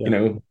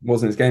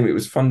 wasn't his game. It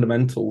was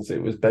fundamentals.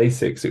 It was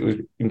basics. It was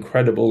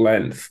incredible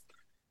length,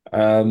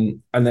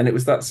 and then it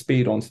was that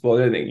speed onto the ball.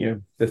 I don't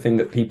think the thing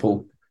that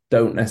people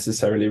don't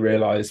necessarily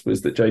realize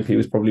was that JP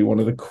was probably one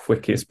of the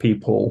quickest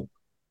people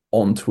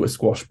onto a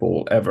squash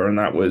ball ever, and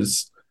that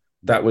was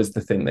that was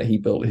the thing that he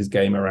built his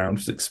game around,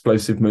 was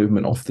explosive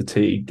movement off the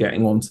tee,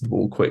 getting onto the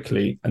ball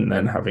quickly, and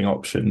then having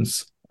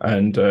options.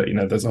 And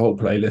there's a whole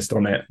playlist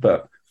on it.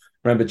 But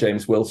remember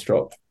James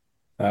Willstrop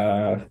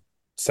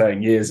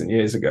saying years and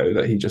years ago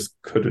that he just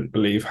couldn't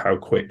believe how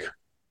quick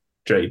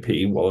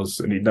JP was,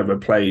 and he'd never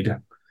played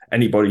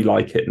anybody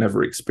like it,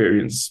 never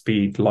experienced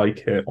speed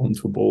like it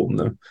onto a ball.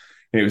 And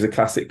it was a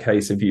classic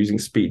case of using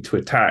speed to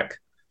attack,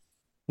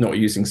 not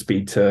using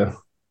speed to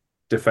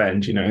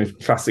defend.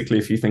 Classically,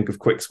 if you think of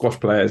quick squash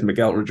players,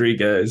 Miguel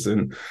Rodriguez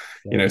and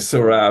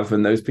Surav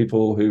and those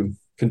people who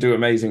can do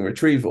amazing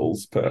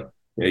retrievals, but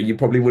you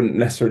probably wouldn't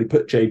necessarily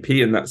put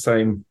JP in that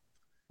same,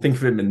 think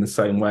of him in the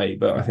same way.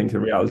 But I think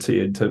in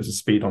reality, in terms of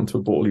speed onto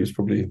a ball, he was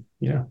probably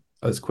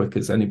as quick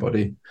as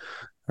anybody.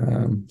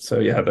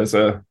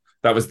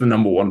 That was the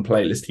number one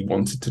playlist he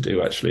wanted to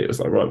do. Actually, it was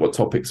like, right, what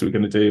topics are we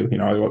going to do?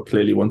 I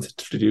clearly wanted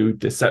to do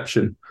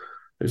deception.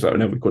 It was like,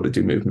 no, we've got to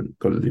do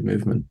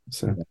movement.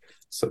 So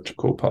such a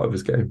cool part of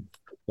his game.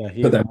 Yeah,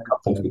 but then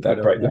coupled with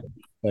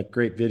that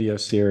great video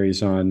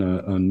series on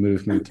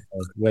movement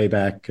way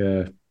back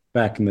in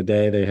the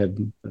day. They had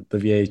the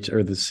VH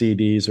or the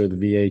CDs or the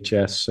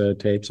VHS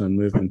tapes on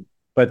movement.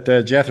 But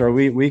Jethro,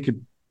 we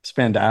could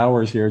spend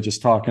hours here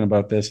just talking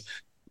about this.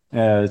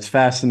 It's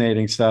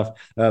fascinating stuff.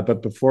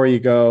 But before you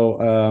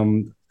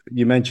go,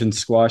 you mentioned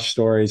squash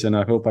stories, and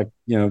I hope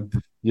you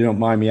don't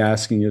mind me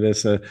asking you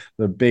this.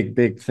 The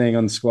big thing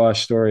on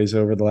squash stories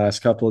over the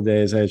last couple of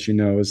days, as you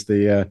know, is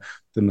the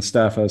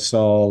Mustafa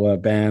Sal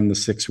ban, the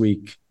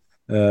 6-week.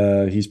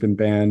 He's been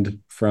banned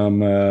from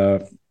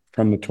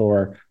the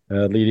tour,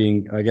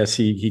 leading. I guess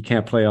he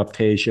can't play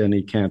Optasia and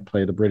he can't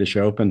play the British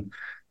Open.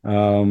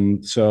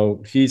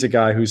 So he's a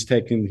guy he's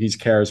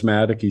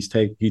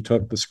charismatic. He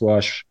took the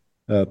squash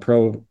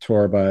pro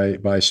tour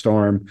by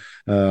storm.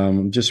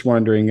 Just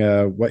wondering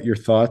what your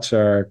thoughts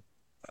are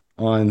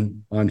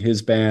on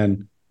his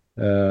ban.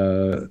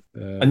 I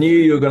knew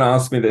you were going to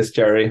ask me this,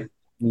 Jerry.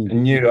 I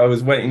knew I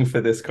was waiting for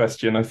this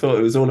question. I thought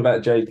it was all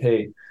about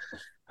JP.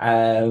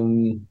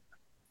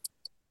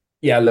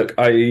 Look,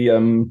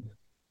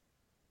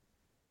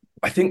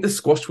 I think the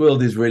squash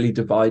world is really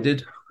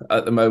divided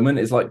at the moment.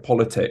 It's like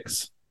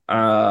politics,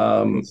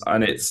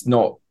 and it's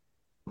not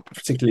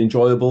particularly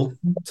enjoyable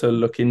to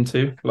look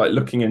into. Like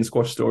looking in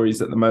squash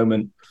stories at the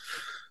moment,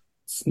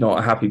 it's not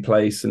a happy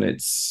place, and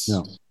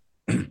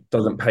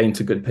doesn't paint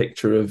a good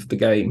picture of the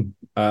game.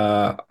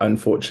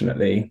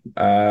 Unfortunately,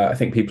 I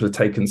think people have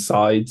taken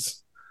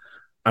sides,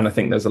 and I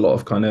think there's a lot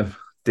of kind of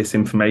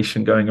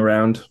disinformation going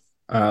around.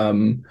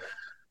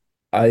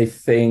 I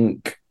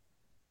think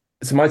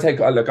so. My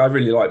take, I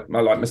really like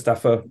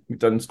Mustafa. We've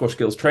done squash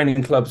skills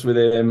training clubs with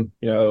him.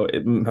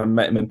 I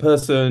met him in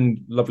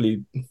person.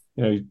 Lovely,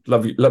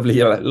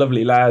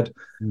 lovely lad.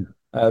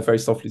 Very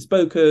softly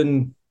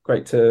spoken.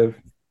 Great to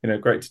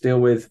deal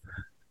with.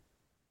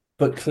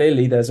 But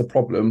clearly, there's a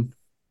problem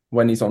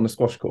when he's on the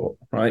squash court.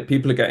 Right,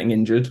 people are getting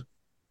injured.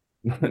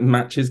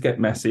 Matches get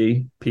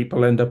messy.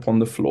 People end up on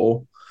the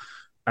floor,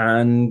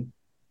 and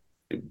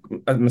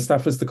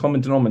Mustafa's the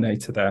common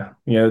denominator there.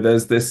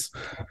 There's this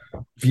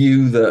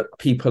view that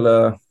people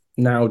are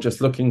now just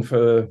looking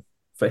for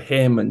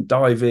him and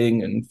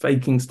diving and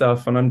faking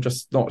stuff, and I'm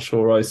just not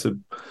sure I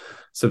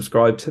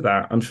subscribe to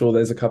that. I'm sure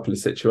there's a couple of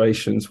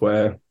situations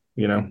where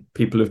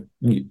people have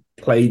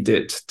played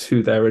it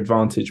to their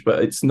advantage, but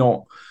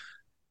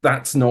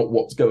that's not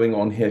what's going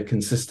on here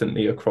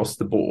consistently across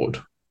the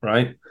board,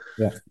 right?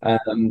 Yeah.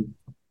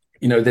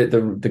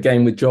 The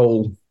game with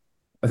Joel,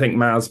 I think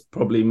Maz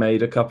probably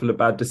made a couple of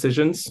bad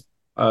decisions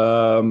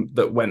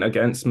that went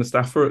against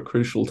Mustafa at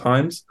crucial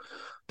times.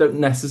 Don't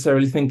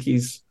necessarily think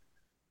he's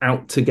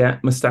out to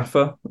get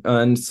Mustafa,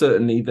 and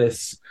certainly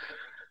this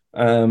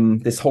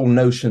whole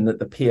notion that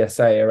the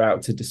PSA are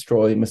out to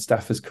destroy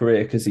Mustafa's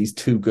career because he's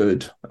too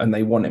good and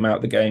they want him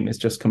out the game is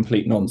just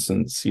complete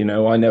nonsense.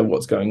 I know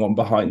what's going on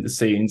behind the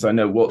scenes. I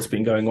know what's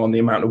been going on, the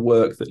amount of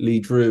work that Lee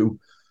Drew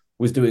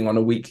was doing on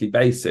a weekly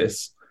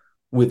basis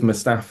with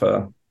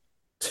Mustafa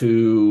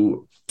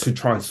to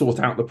try and sort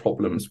out the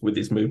problems with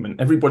his movement.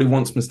 Everybody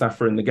wants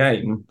Mustafa in the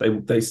game.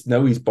 They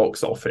know he's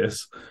box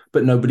office,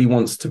 but nobody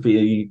wants to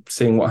be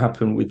seeing what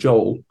happened with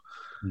Joel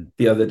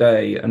the other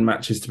day and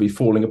matches to be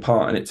falling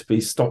apart and it to be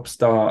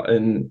stop-start,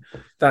 and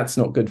that's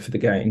not good for the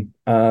game.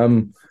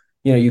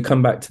 You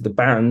come back to the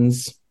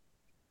bans.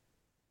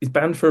 He's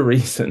banned for a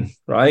reason,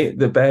 right?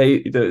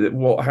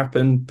 What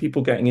happened,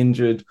 people getting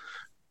injured,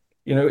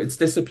 it's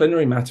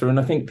disciplinary matter. And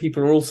I think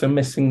people are also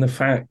missing the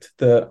fact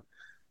that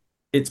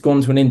it's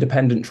gone to an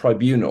independent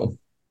tribunal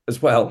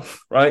as well,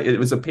 right? It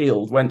was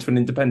appealed, went to an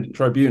independent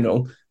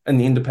tribunal, and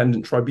the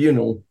independent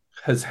tribunal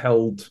has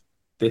held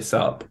this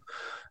up.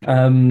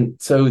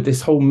 So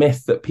this whole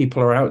myth that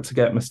people are out to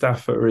get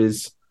Mustafa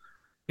is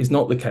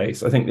not the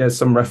case. I think there's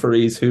some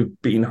referees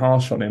who've been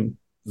harsh on him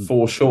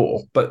for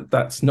sure, but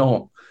that's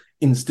not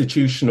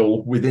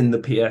institutional within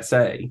the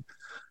PSA.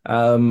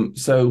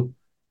 So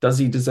does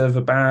he deserve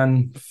a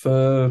ban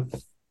for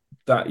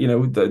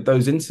that?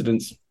 Those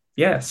incidents?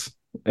 Yes.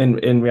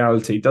 In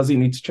reality, does he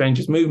need to change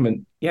his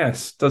movement?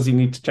 Yes. Does he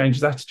need to change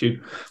his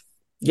attitude?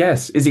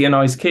 Yes. Is he a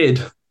nice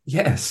kid?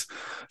 Yes.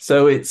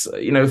 So it's,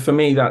 for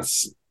me,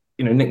 that's,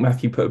 Nick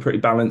Matthew put a pretty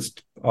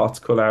balanced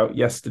article out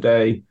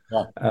yesterday.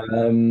 Yeah.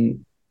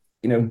 Um,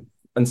 and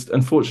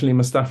unfortunately,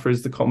 Mustafa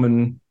is the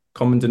common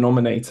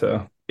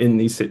denominator in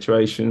these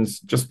situations.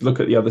 Just look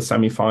at the other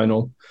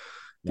semi-final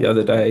Yeah. the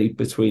other day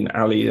between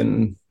Ali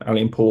and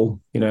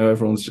Paul.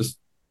 Everyone's just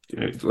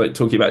like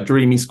talking about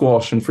dreamy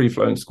squash and free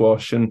flowing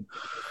squash, and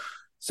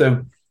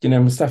so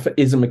Mustafa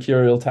is a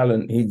mercurial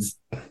talent. He's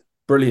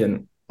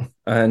brilliant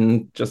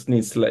and just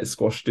needs to let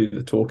squash do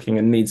the talking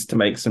and needs to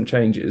make some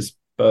changes.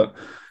 But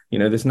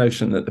this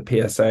notion that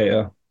the PSA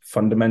are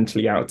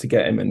fundamentally out to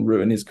get him and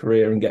ruin his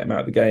career and get him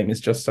out of the game is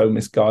just so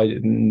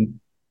misguided and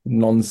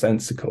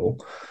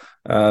nonsensical.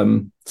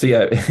 So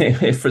yeah,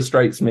 it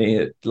frustrates me.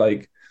 I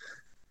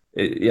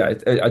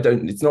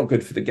don't. It's not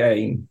good for the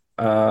game.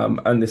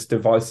 And this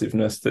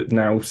divisiveness that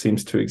now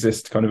seems to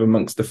exist kind of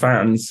amongst the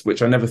fans,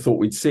 which I never thought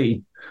we'd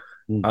see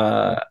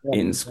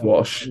in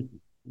squash,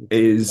 It's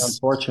is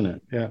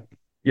unfortunate. Yeah.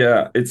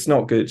 yeah, it's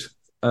not good.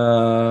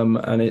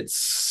 And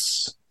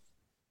it's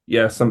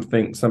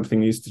something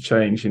needs to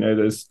change. There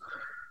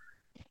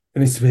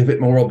needs to be a bit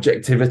more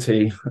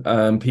objectivity.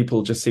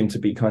 People just seem to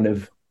be kind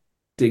of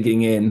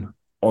digging in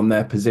on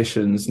their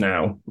positions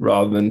now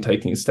rather than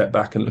taking a step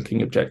back and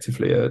looking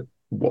objectively at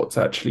what's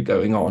actually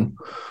going on.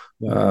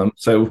 Yeah.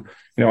 So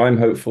I'm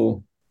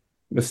hopeful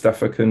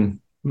Mustafa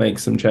can make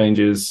some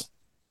changes.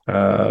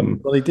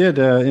 Well, he did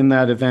in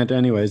that event,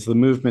 anyways. The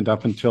movement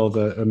up until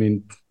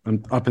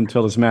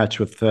his match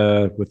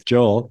with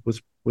Joel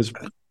was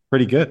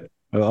pretty good,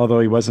 although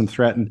he wasn't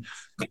threatened.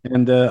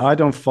 And I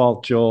don't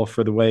fault Joel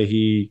for the way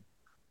he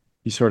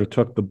sort of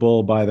took the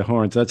bull by the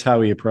horns. That's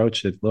how he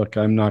approached it. Look,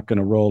 I'm not going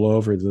to roll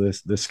over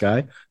this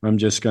guy. I'm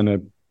just going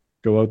to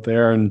go out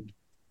there and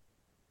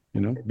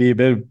be a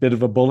bit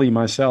of a bully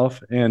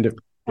myself. And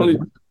well,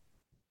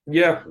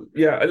 yeah.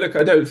 Look,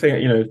 I don't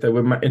think there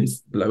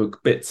were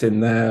bits in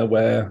there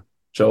where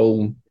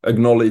Joel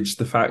acknowledged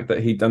the fact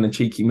that he'd done a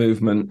cheeky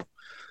movement,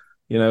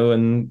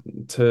 and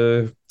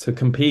to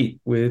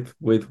compete with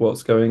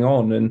what's going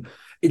on, and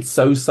it's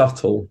so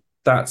subtle.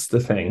 That's the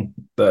thing,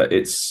 that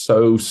he's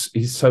so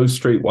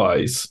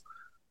streetwise.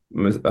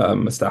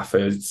 Mustafa,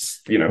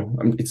 it's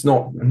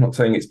not. I'm not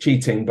saying it's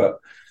cheating, but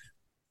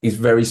he's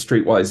very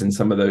streetwise in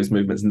some of those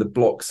movements, and the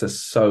blocks are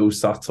so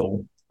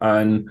subtle.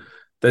 And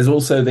there's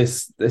also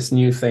this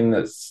new thing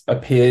that's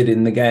appeared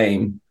in the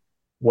game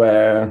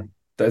where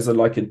there's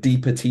a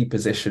deeper tee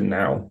position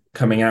now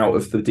coming out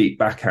of the deep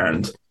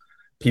backhand.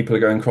 People are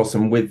going across,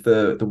 and with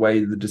the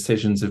way the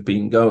decisions have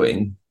been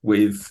going,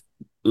 with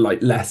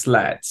less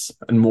lets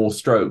and more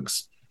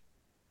strokes,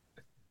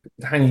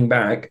 hanging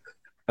back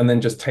and then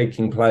just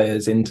taking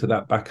players into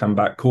that backhand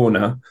back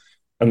corner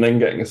and then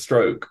getting a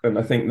stroke. And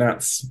I think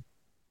that's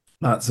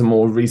a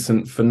more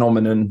recent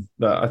phenomenon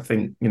that I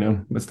think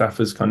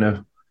Mustafa's kind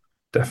of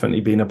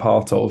definitely been a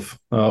part of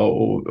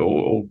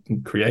or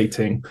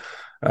creating.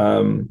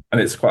 And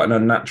it's quite an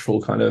unnatural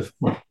kind of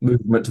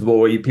movement to the ball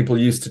where people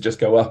used to just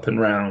go up and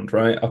round,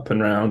 right? Up and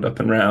round, up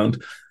and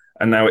round.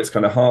 And now it's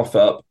kind of half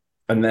up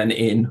and then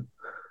in.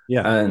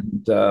 yeah,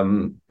 And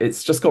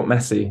it's just got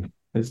messy.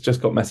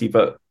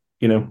 But,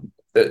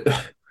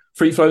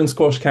 free flowing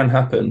squash can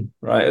happen,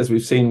 right? As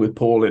we've seen with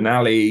Paul and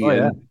Ali. oh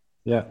yeah, And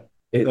yeah.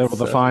 it's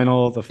The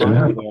final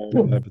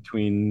there,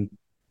 between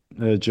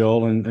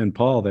Joel and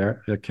Paul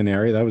there at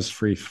Canary, that was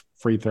free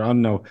throw.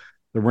 No,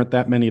 there weren't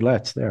that many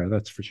lets there.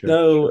 That's for sure.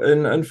 no,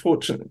 and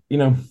unfortunately,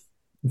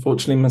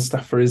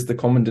 Mustafa is the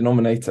common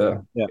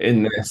denominator Yeah.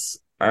 in this.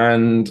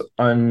 And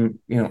I'm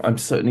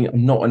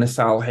not an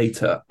Asal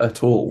hater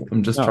at all.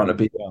 I'm just trying to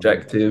be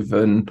objective.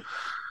 And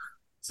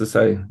as I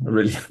say, I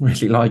really,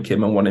 really like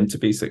him and want him to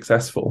be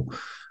successful.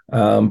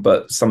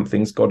 But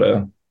something's got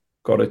to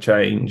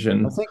change.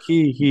 And I think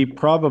he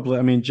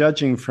probably,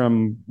 judging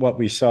from what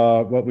we've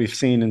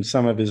seen in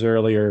some of his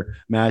earlier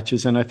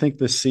matches, and I think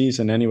this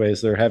season,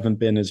 anyways, there haven't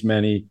been as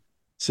many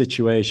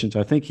situations.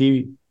 I think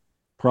he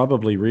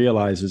probably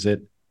realizes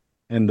it,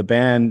 and the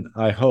ban,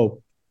 I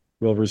hope,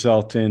 will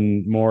result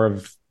in more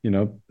of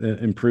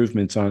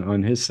improvements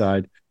on his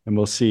side, and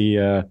we'll see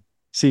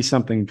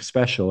something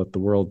special at the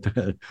World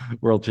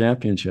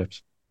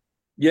Championships.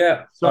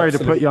 yeah, Sorry absolutely.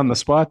 to put you on the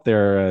spot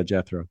there,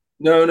 Jethro.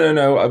 No.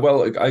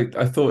 Well,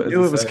 I thought, You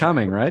knew it was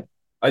coming, right?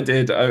 I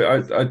did.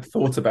 I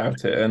thought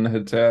about it and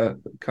had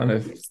kind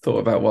of thought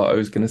about what I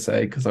was going to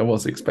say because I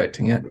was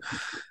expecting it.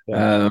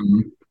 Yeah.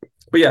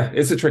 But yeah,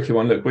 it's a tricky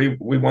one. Look, we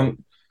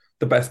want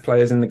the best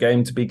players in the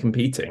game to be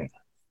competing,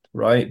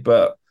 right?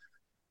 But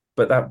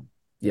that,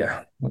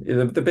 yeah,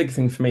 the big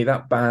thing for me,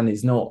 that ban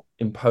is not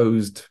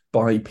imposed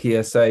by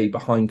PSA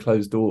behind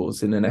closed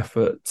doors in an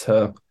effort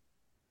to,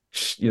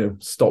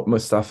 stop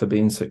Mustafa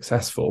being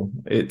successful.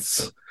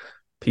 It's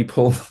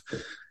people,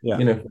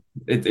 Yeah.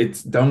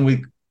 it's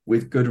done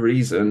with good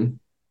reason,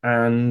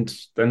 and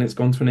then it's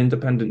gone to an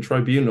independent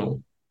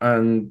tribunal,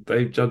 and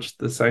they've judged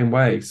the same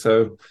way.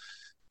 So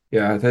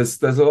yeah,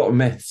 there's a lot of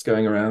myths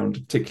going around,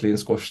 particularly in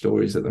squash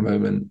stories at the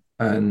moment,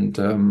 and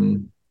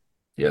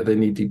they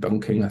need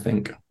debunking, I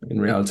think, in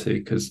reality,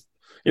 because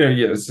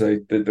Yeah, so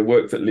the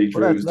work that Lee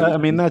Well, Drew was doing. I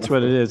mean, that's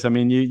what it is. I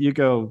mean, you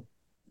go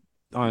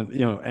on,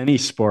 any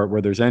sport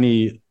where there's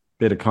any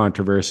bit of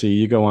controversy,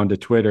 you go onto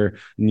Twitter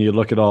and you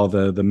look at all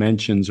the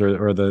mentions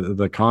or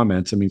the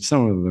comments. I mean,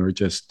 some of them are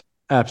just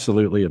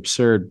absolutely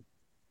absurd,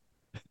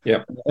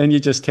 Yeah, and you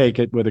just take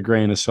it with a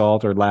grain of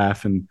salt or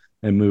laugh and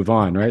move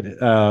on, right?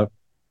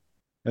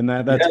 And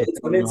that's yeah, what's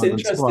and going it's on in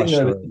interesting squash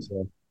though. stories.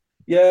 So.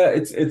 Yeah,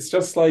 it's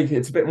just like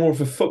it's a bit more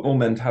of a football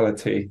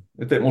mentality,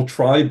 a bit more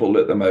tribal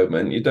at the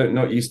moment. You don't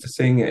not used to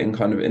seeing it in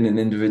kind of in an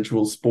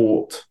individual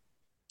sport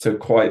to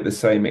quite the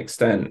same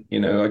extent.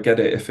 I get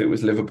it if it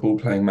was Liverpool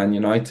playing Man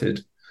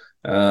United,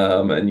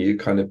 and you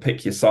kind of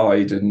pick your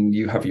side and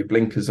you have your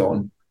blinkers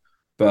on.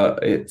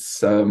 But it's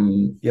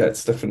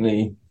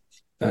definitely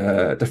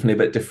a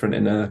bit different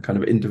in a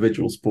kind of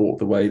individual sport,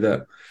 the way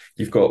that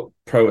you've got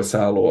pro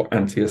Asal or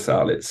anti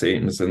Asal, it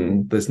seems,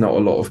 and there's not a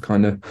lot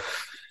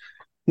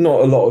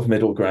of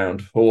middle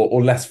ground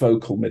or less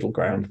vocal middle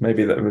ground.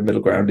 Maybe that the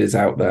middle ground is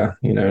out there,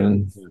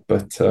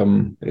 but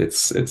it's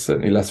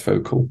certainly less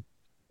vocal.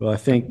 Well, I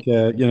think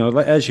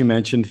as you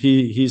mentioned,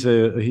 he's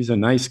a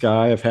nice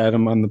guy. I've had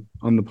him on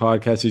the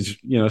podcast. He's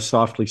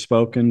softly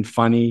spoken,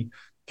 funny,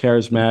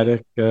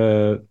 charismatic,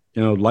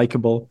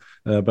 likable.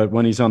 But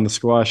when he's on the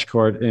squash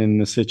court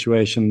in a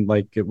situation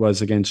like it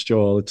was against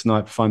Joel, it's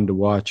not fun to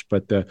watch.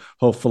 But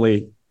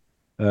hopefully,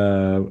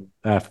 uh,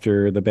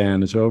 after the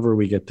ban is over,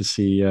 we get to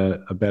see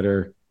a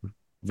better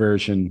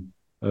version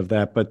of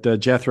that. But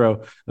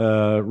Jethro,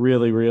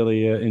 really,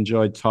 really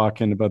enjoyed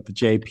talking about the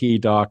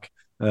JP doc.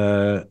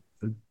 Uh,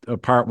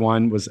 Part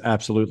one was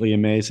absolutely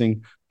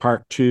amazing.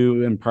 Part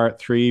two and part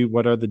three,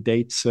 what are the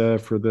dates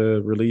for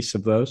the release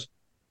of those?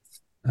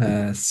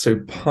 So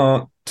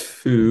part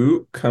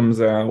two comes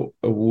out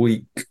a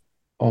week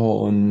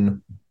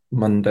on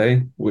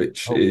Monday,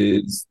 which Oh,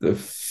 is the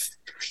 5th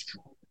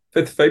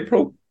of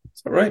April.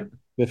 Is that right?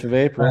 5th of Uh,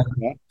 April.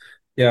 Yeah.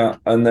 yeah,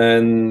 and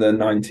then the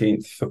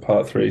 19th for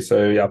part three.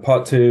 So yeah,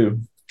 part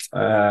two,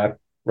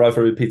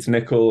 rivalry with Peter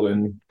Nicol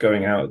and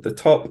going out at the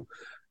top.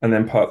 And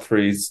then part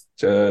three's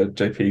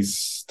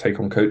JP's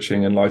take on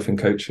coaching and life in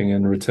coaching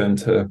and return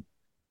to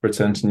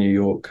New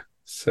York.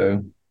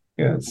 So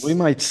yeah, We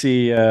might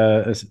see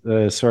a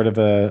sort of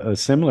a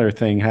similar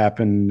thing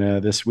happen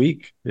this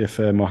week if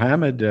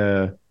Mohammed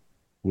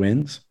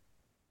wins.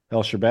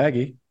 El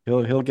Sharbaghi,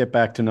 he'll get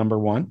back to number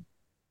one.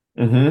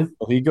 hmm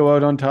Will he go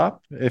out on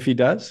top if he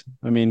does?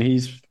 I mean,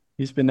 he's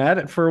been at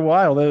it for a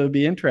while. That would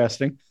be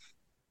interesting.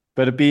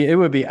 But it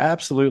would be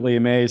absolutely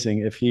amazing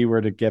if he were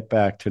to get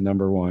back to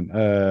number one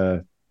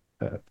uh,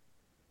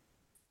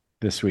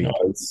 this no, week.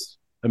 it's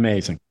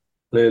Amazing.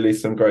 clearly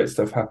some great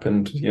stuff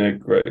happened.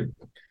 Great,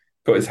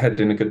 got his head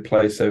in a good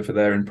place over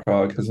there in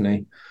Prague, hasn't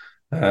he?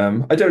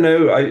 I don't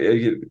know.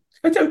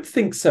 I don't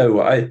think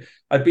so.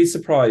 I'd be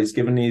surprised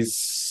given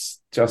he's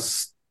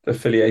just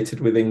affiliated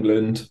with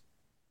England,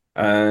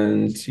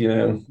 and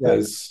Yeah.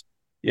 there's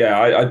yeah.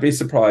 I'd be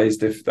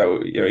surprised if that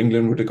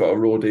England would have got a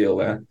raw deal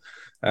there.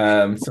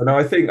 So no,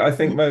 I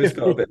think Mo's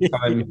got a bit of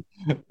time.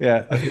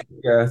 Yeah.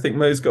 I think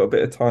Mo's got a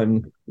bit of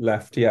time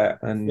left yet,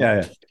 and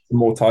Yeah.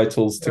 more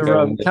titles to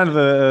go and Kind of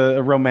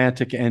a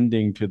romantic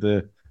ending to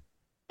the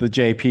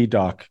JP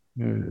doc.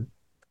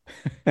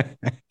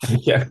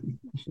 yeah,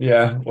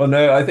 yeah. Well,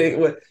 no, I think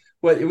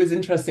what it was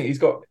interesting. He's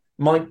got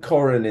Mike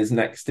Corrin is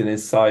next in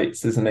his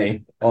sights, isn't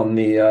he? On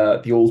the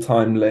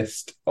all-time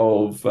list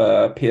of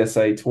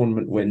PSA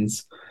tournament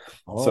wins.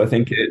 So I Oh,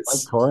 think Mike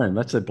it's Corin.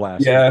 That's a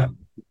blast. yeah,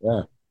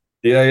 Yeah.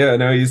 yeah.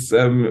 No, he's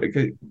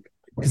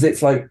because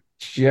it's like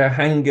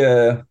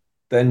Jahangir,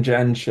 then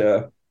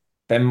Jansha,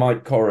 then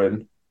Mike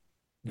Corrin,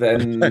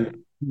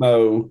 then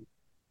Mo,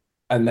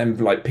 and then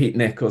like Pete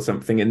Nick or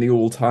something in the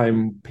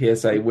all-time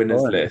PSA winners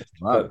Corin. list.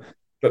 Wow.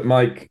 But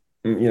Mike,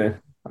 I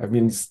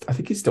mean, I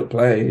think he's still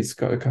playing.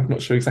 I'm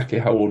not sure exactly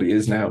how old he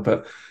is now,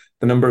 but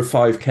the number of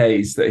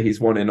 5Ks that he's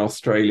won in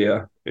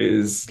Australia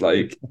is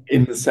like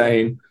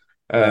insane.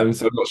 Yeah.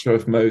 So I'm not sure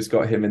if Mo's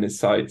got him in his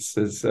sights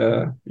as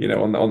on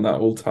that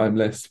all-time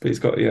list, but he's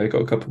got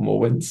a couple more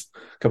wins,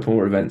 a couple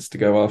more events to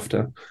go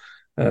after.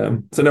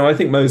 So no, I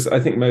think Mo's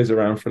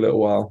around for a little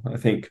while. I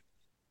think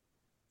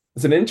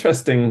it's an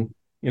interesting,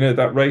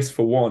 that race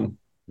for one.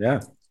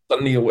 Yeah.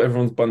 Suddenly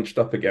everyone's bunched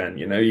up again.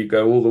 You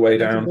go all the way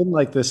It hasn't down. been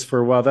like this for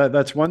a while.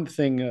 That's one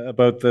thing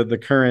about the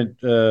current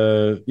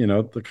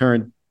the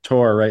current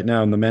tour right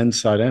now on the men's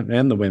side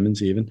and the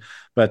women's even.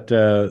 But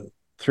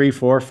three,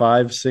 four,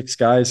 five, six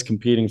guys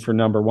competing for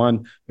number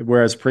one,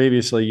 whereas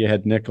previously you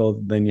had Nickel,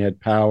 then you had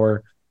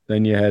Power,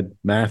 then you had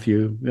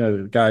Matthew,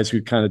 guys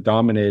who kind of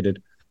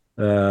dominated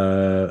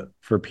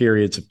for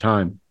periods of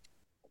time.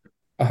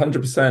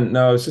 100%.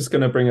 No, I was just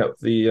going to bring up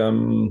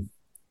the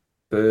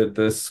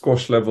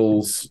squash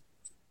levels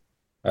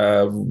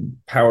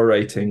power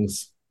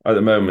ratings at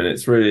the moment.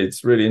 It's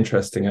really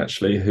interesting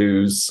actually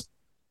who's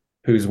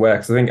where,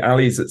 because I think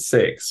Ali's at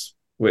 6,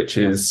 which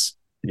Yeah. is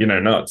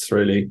nuts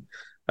really,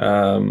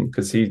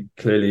 because he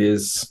clearly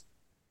is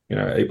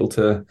able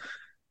to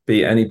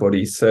beat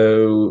anybody.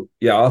 So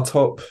yeah, our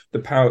top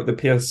the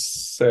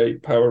PSA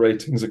power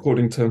ratings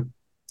according to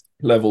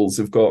levels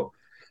have got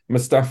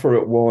Mustafa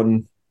at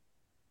 1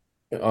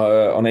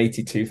 on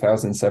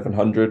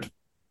 82,700.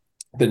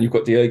 Then you've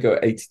got Diego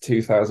at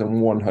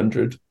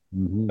 82,100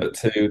 at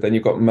 2. Then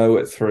you've got Mo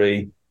at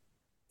 3.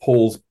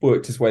 Paul's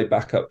worked his way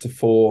back up to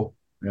 4.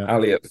 Yeah.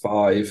 Ali at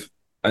 5.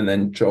 And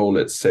then Joel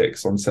at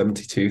 6 on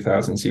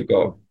 72,000. So you've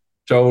got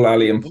Joel,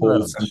 Ali, and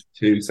Paul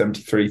 72,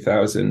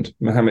 73,000.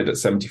 Mohammed at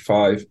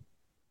 75.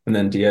 And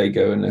then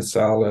Diego and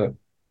Asal at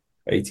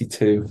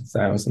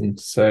 82,000.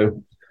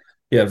 So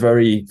yeah,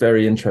 very,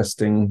 very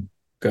interesting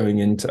going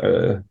into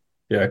a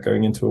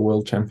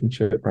world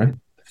championship, right?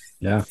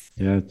 Yeah,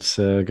 it's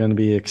going to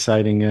be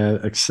exciting,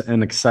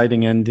 an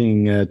exciting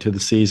ending to the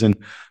season.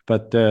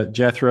 But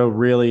Jethro,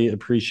 really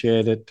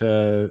appreciate it.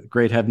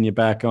 Great having you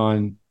back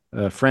on,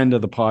 friend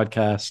of the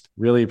podcast.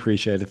 Really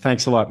appreciate it.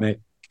 Thanks a lot, mate.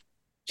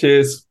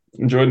 Cheers.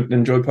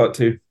 Enjoy part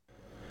 2.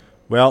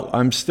 Well,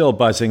 I'm still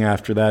buzzing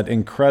after that.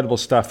 Incredible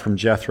stuff from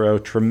Jethro.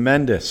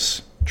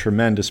 Tremendous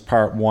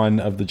part 1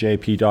 of the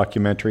JP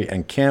documentary,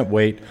 and can't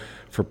wait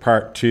for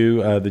part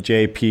 2, the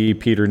JP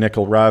Peter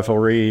Nicol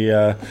rivalry,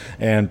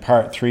 and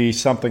part 3,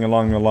 something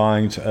along the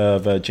lines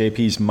of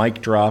JP's mic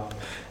drop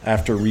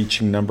after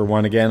reaching number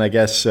 1 again. I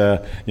guess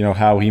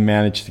how he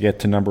managed to get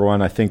to number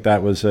 1. I think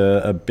that was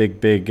a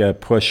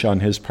big push on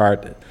his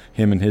part,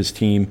 him and his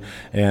team,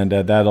 and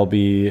that'll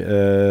be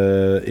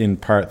in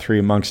part 3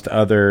 amongst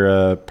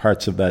other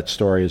parts of that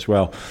story as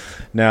well.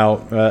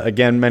 Now,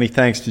 again, many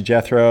thanks to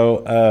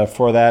Jethro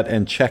for that,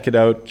 and check it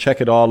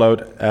all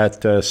out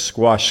at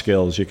Squash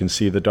Skills. You can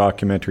see the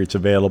documentary. It's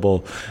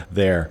available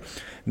there.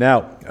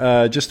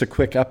 Now, just a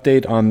quick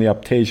update on the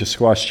Optasia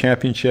Squash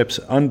Championships.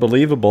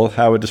 Unbelievable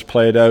how it has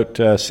played out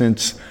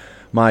since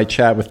my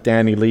chat with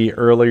Danny Lee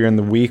earlier in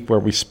the week, where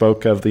we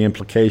spoke of the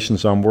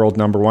implications on world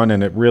number 1,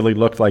 and it really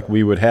looked like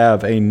we would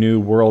have a new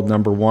world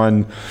number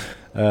 1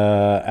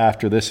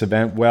 after this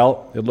event.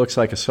 Well, it looks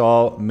like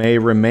Asal may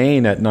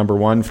remain at number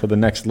 1 for the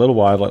next little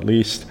while at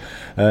least,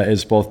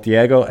 as both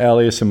Diego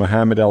Elias and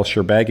Mohamed El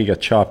Shorbagy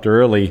got chopped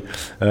early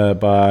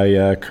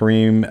by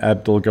Kareem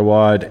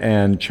Abdul-Gawad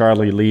and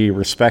Charlie Lee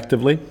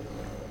respectively.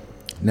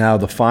 Now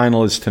the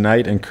final is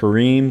tonight, and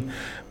Kareem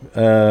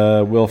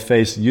will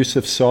face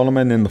Yusuf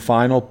Soliman in the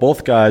final.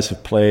 Both guys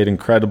have played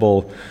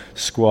incredible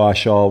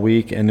squash all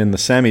week, and in the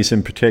semis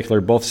in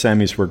particular, both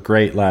semis were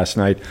great last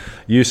night.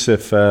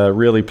 Yusuf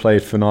really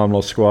played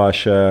phenomenal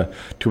squash to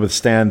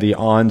withstand the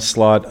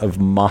onslaught of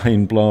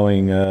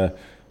mind-blowing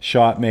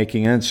shot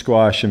making and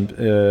squash from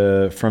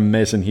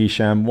Mazen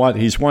Hisham.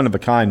 He's one of a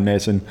kind,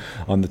 Mazen,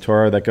 on the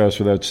tour. That goes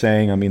without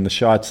saying. I mean, the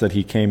shots that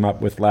he came up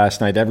with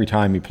last night, every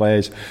time he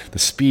plays, the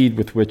speed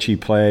with which he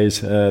plays,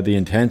 the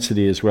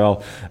intensity as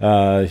well.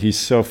 He's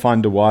so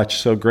fun to watch,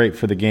 so great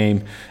for the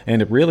game.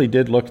 And it really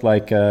did look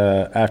like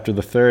after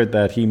the third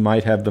that he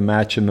might have the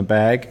match in the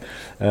bag.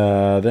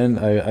 Then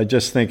I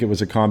just think it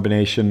was a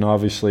combination,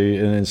 obviously,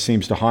 and it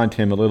seems to haunt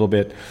him a little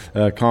bit,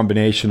 a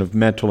combination of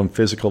mental and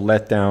physical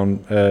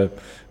letdown.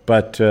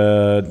 But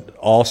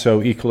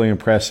also equally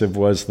impressive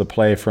was the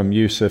play from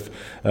Yusuf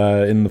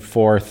in the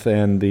fourth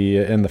and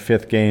the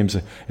fifth games,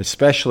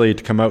 especially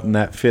to come out in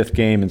that fifth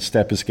game and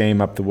step his game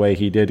up the way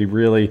he did. He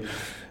really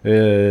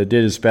did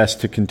his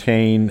best to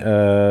contain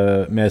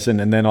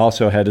Mazen, and then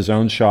also had his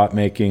own shot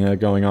making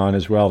going on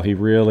as well. He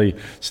really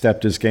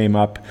stepped his game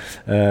up.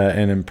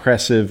 An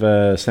impressive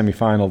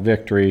semifinal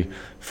victory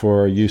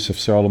for Yusuf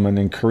Soliman.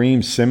 And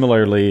Kareem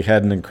similarly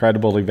had an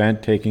incredible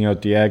event, taking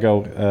out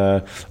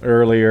Diego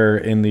earlier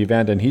in the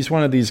event. And he's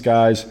one of these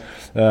guys,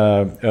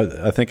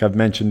 I think I've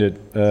mentioned it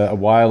a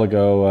while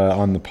ago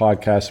on the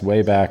podcast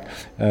way back.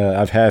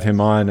 I've had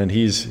him on, and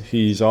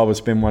he's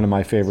always been one of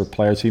my favorite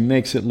players. He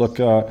makes it look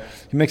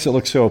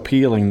so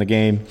appealing, the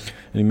game,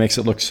 and he makes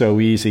it look so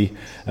easy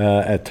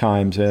at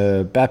times.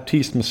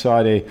 Baptiste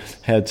Masade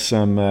had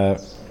some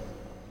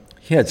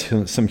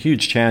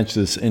huge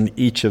chances in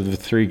each of the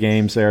three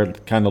games there.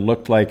 It kind of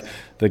looked like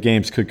the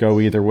games could go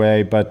either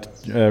way, but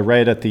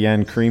right at the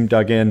end, Kareem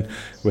dug in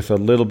with a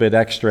little bit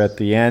extra at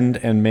the end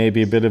and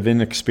maybe a bit of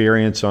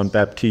inexperience on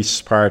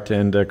Baptiste's part,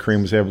 and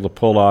Kareem was able to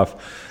pull off,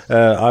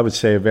 I would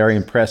say, a very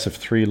impressive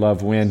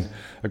 3-love win.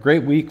 A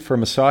great week for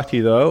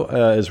Masati, though,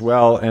 as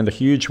well, and a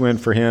huge win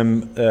for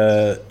him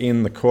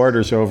in the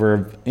quarters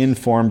over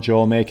in-form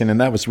Joel Macon, and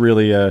that was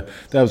really that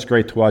was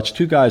great to watch.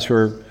 Two guys who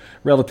are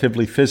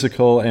relatively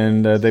physical,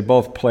 and they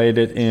both played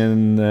it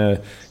in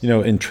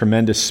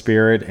tremendous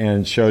spirit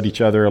and showed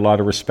each other a lot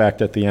of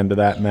respect at the end of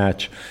that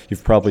match.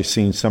 You've probably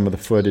seen some of the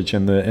footage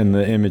and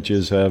the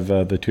images of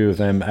the two of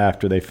them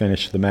after they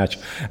finished the match,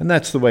 and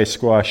that's the way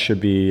squash should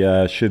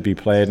be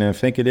played. And I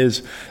think it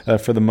is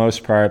for the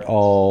most part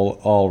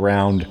all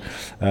round.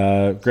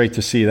 Great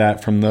to see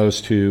that from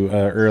those two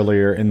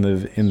earlier in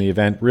the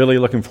event. Really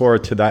looking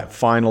forward to that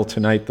final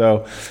tonight,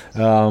 though.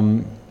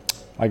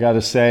 I got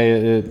to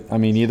say,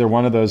 either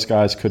one of those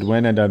guys could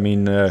win it.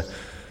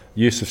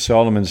 Yusuf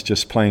Solomon's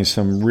just playing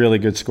some really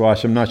good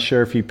squash. I'm not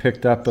sure if he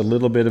picked up a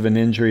little bit of an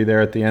injury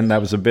there at the end.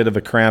 That was a bit of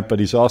a cramp, but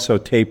he's also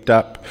taped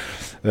up.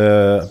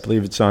 I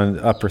believe it's on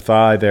upper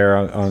thigh there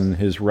on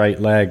his right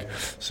leg.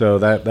 So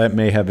that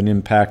may have an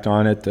impact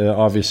on it.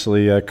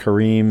 Obviously,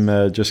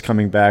 Kareem just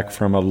coming back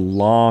from a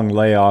long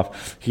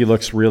layoff. He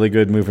looks really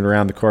good moving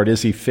around the court.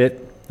 Is he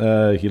fit?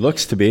 He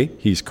looks to be.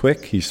 He's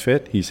quick. He's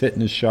fit. He's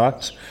hitting his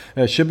shots.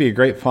 It should be a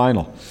great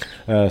final.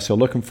 So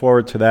looking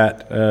forward to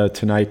that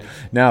tonight.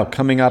 Now,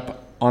 coming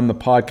up on the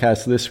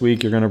podcast this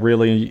week, you're going to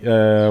really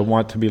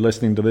want to be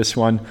listening to this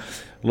one.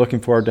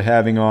 Looking forward to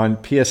having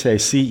on PSA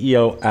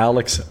CEO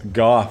Alex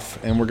Goff,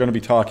 and we're going to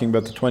be talking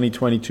about the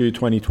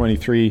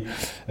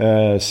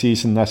 2022-2023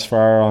 season thus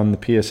far on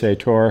the PSA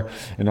Tour,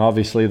 and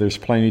obviously there's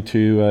plenty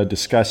to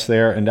discuss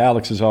there, and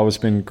Alex has always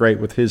been great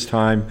with his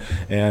time,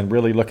 and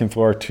really looking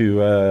forward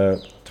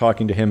to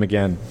talking to him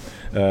again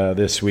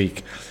this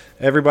week.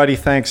 Everybody,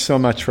 thanks so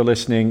much for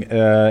listening,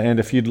 and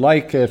if you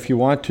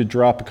want to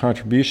drop a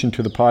contribution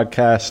to the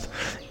podcast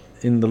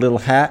in the little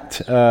hat,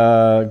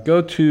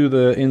 go to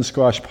the In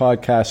Squash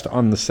podcast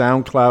on the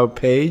SoundCloud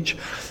page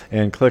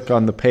and click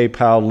on the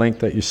PayPal link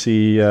that you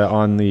see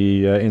on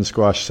the In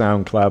Squash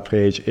SoundCloud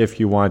page if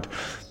you want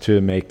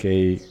to make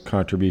a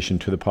contribution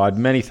to the pod.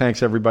 Many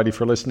thanks, everybody,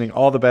 for listening.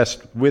 All the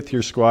best with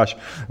your squash.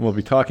 And we'll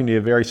be talking to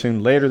you very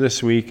soon later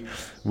this week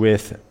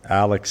with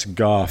Alex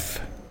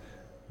Goff.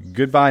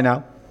 Goodbye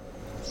now.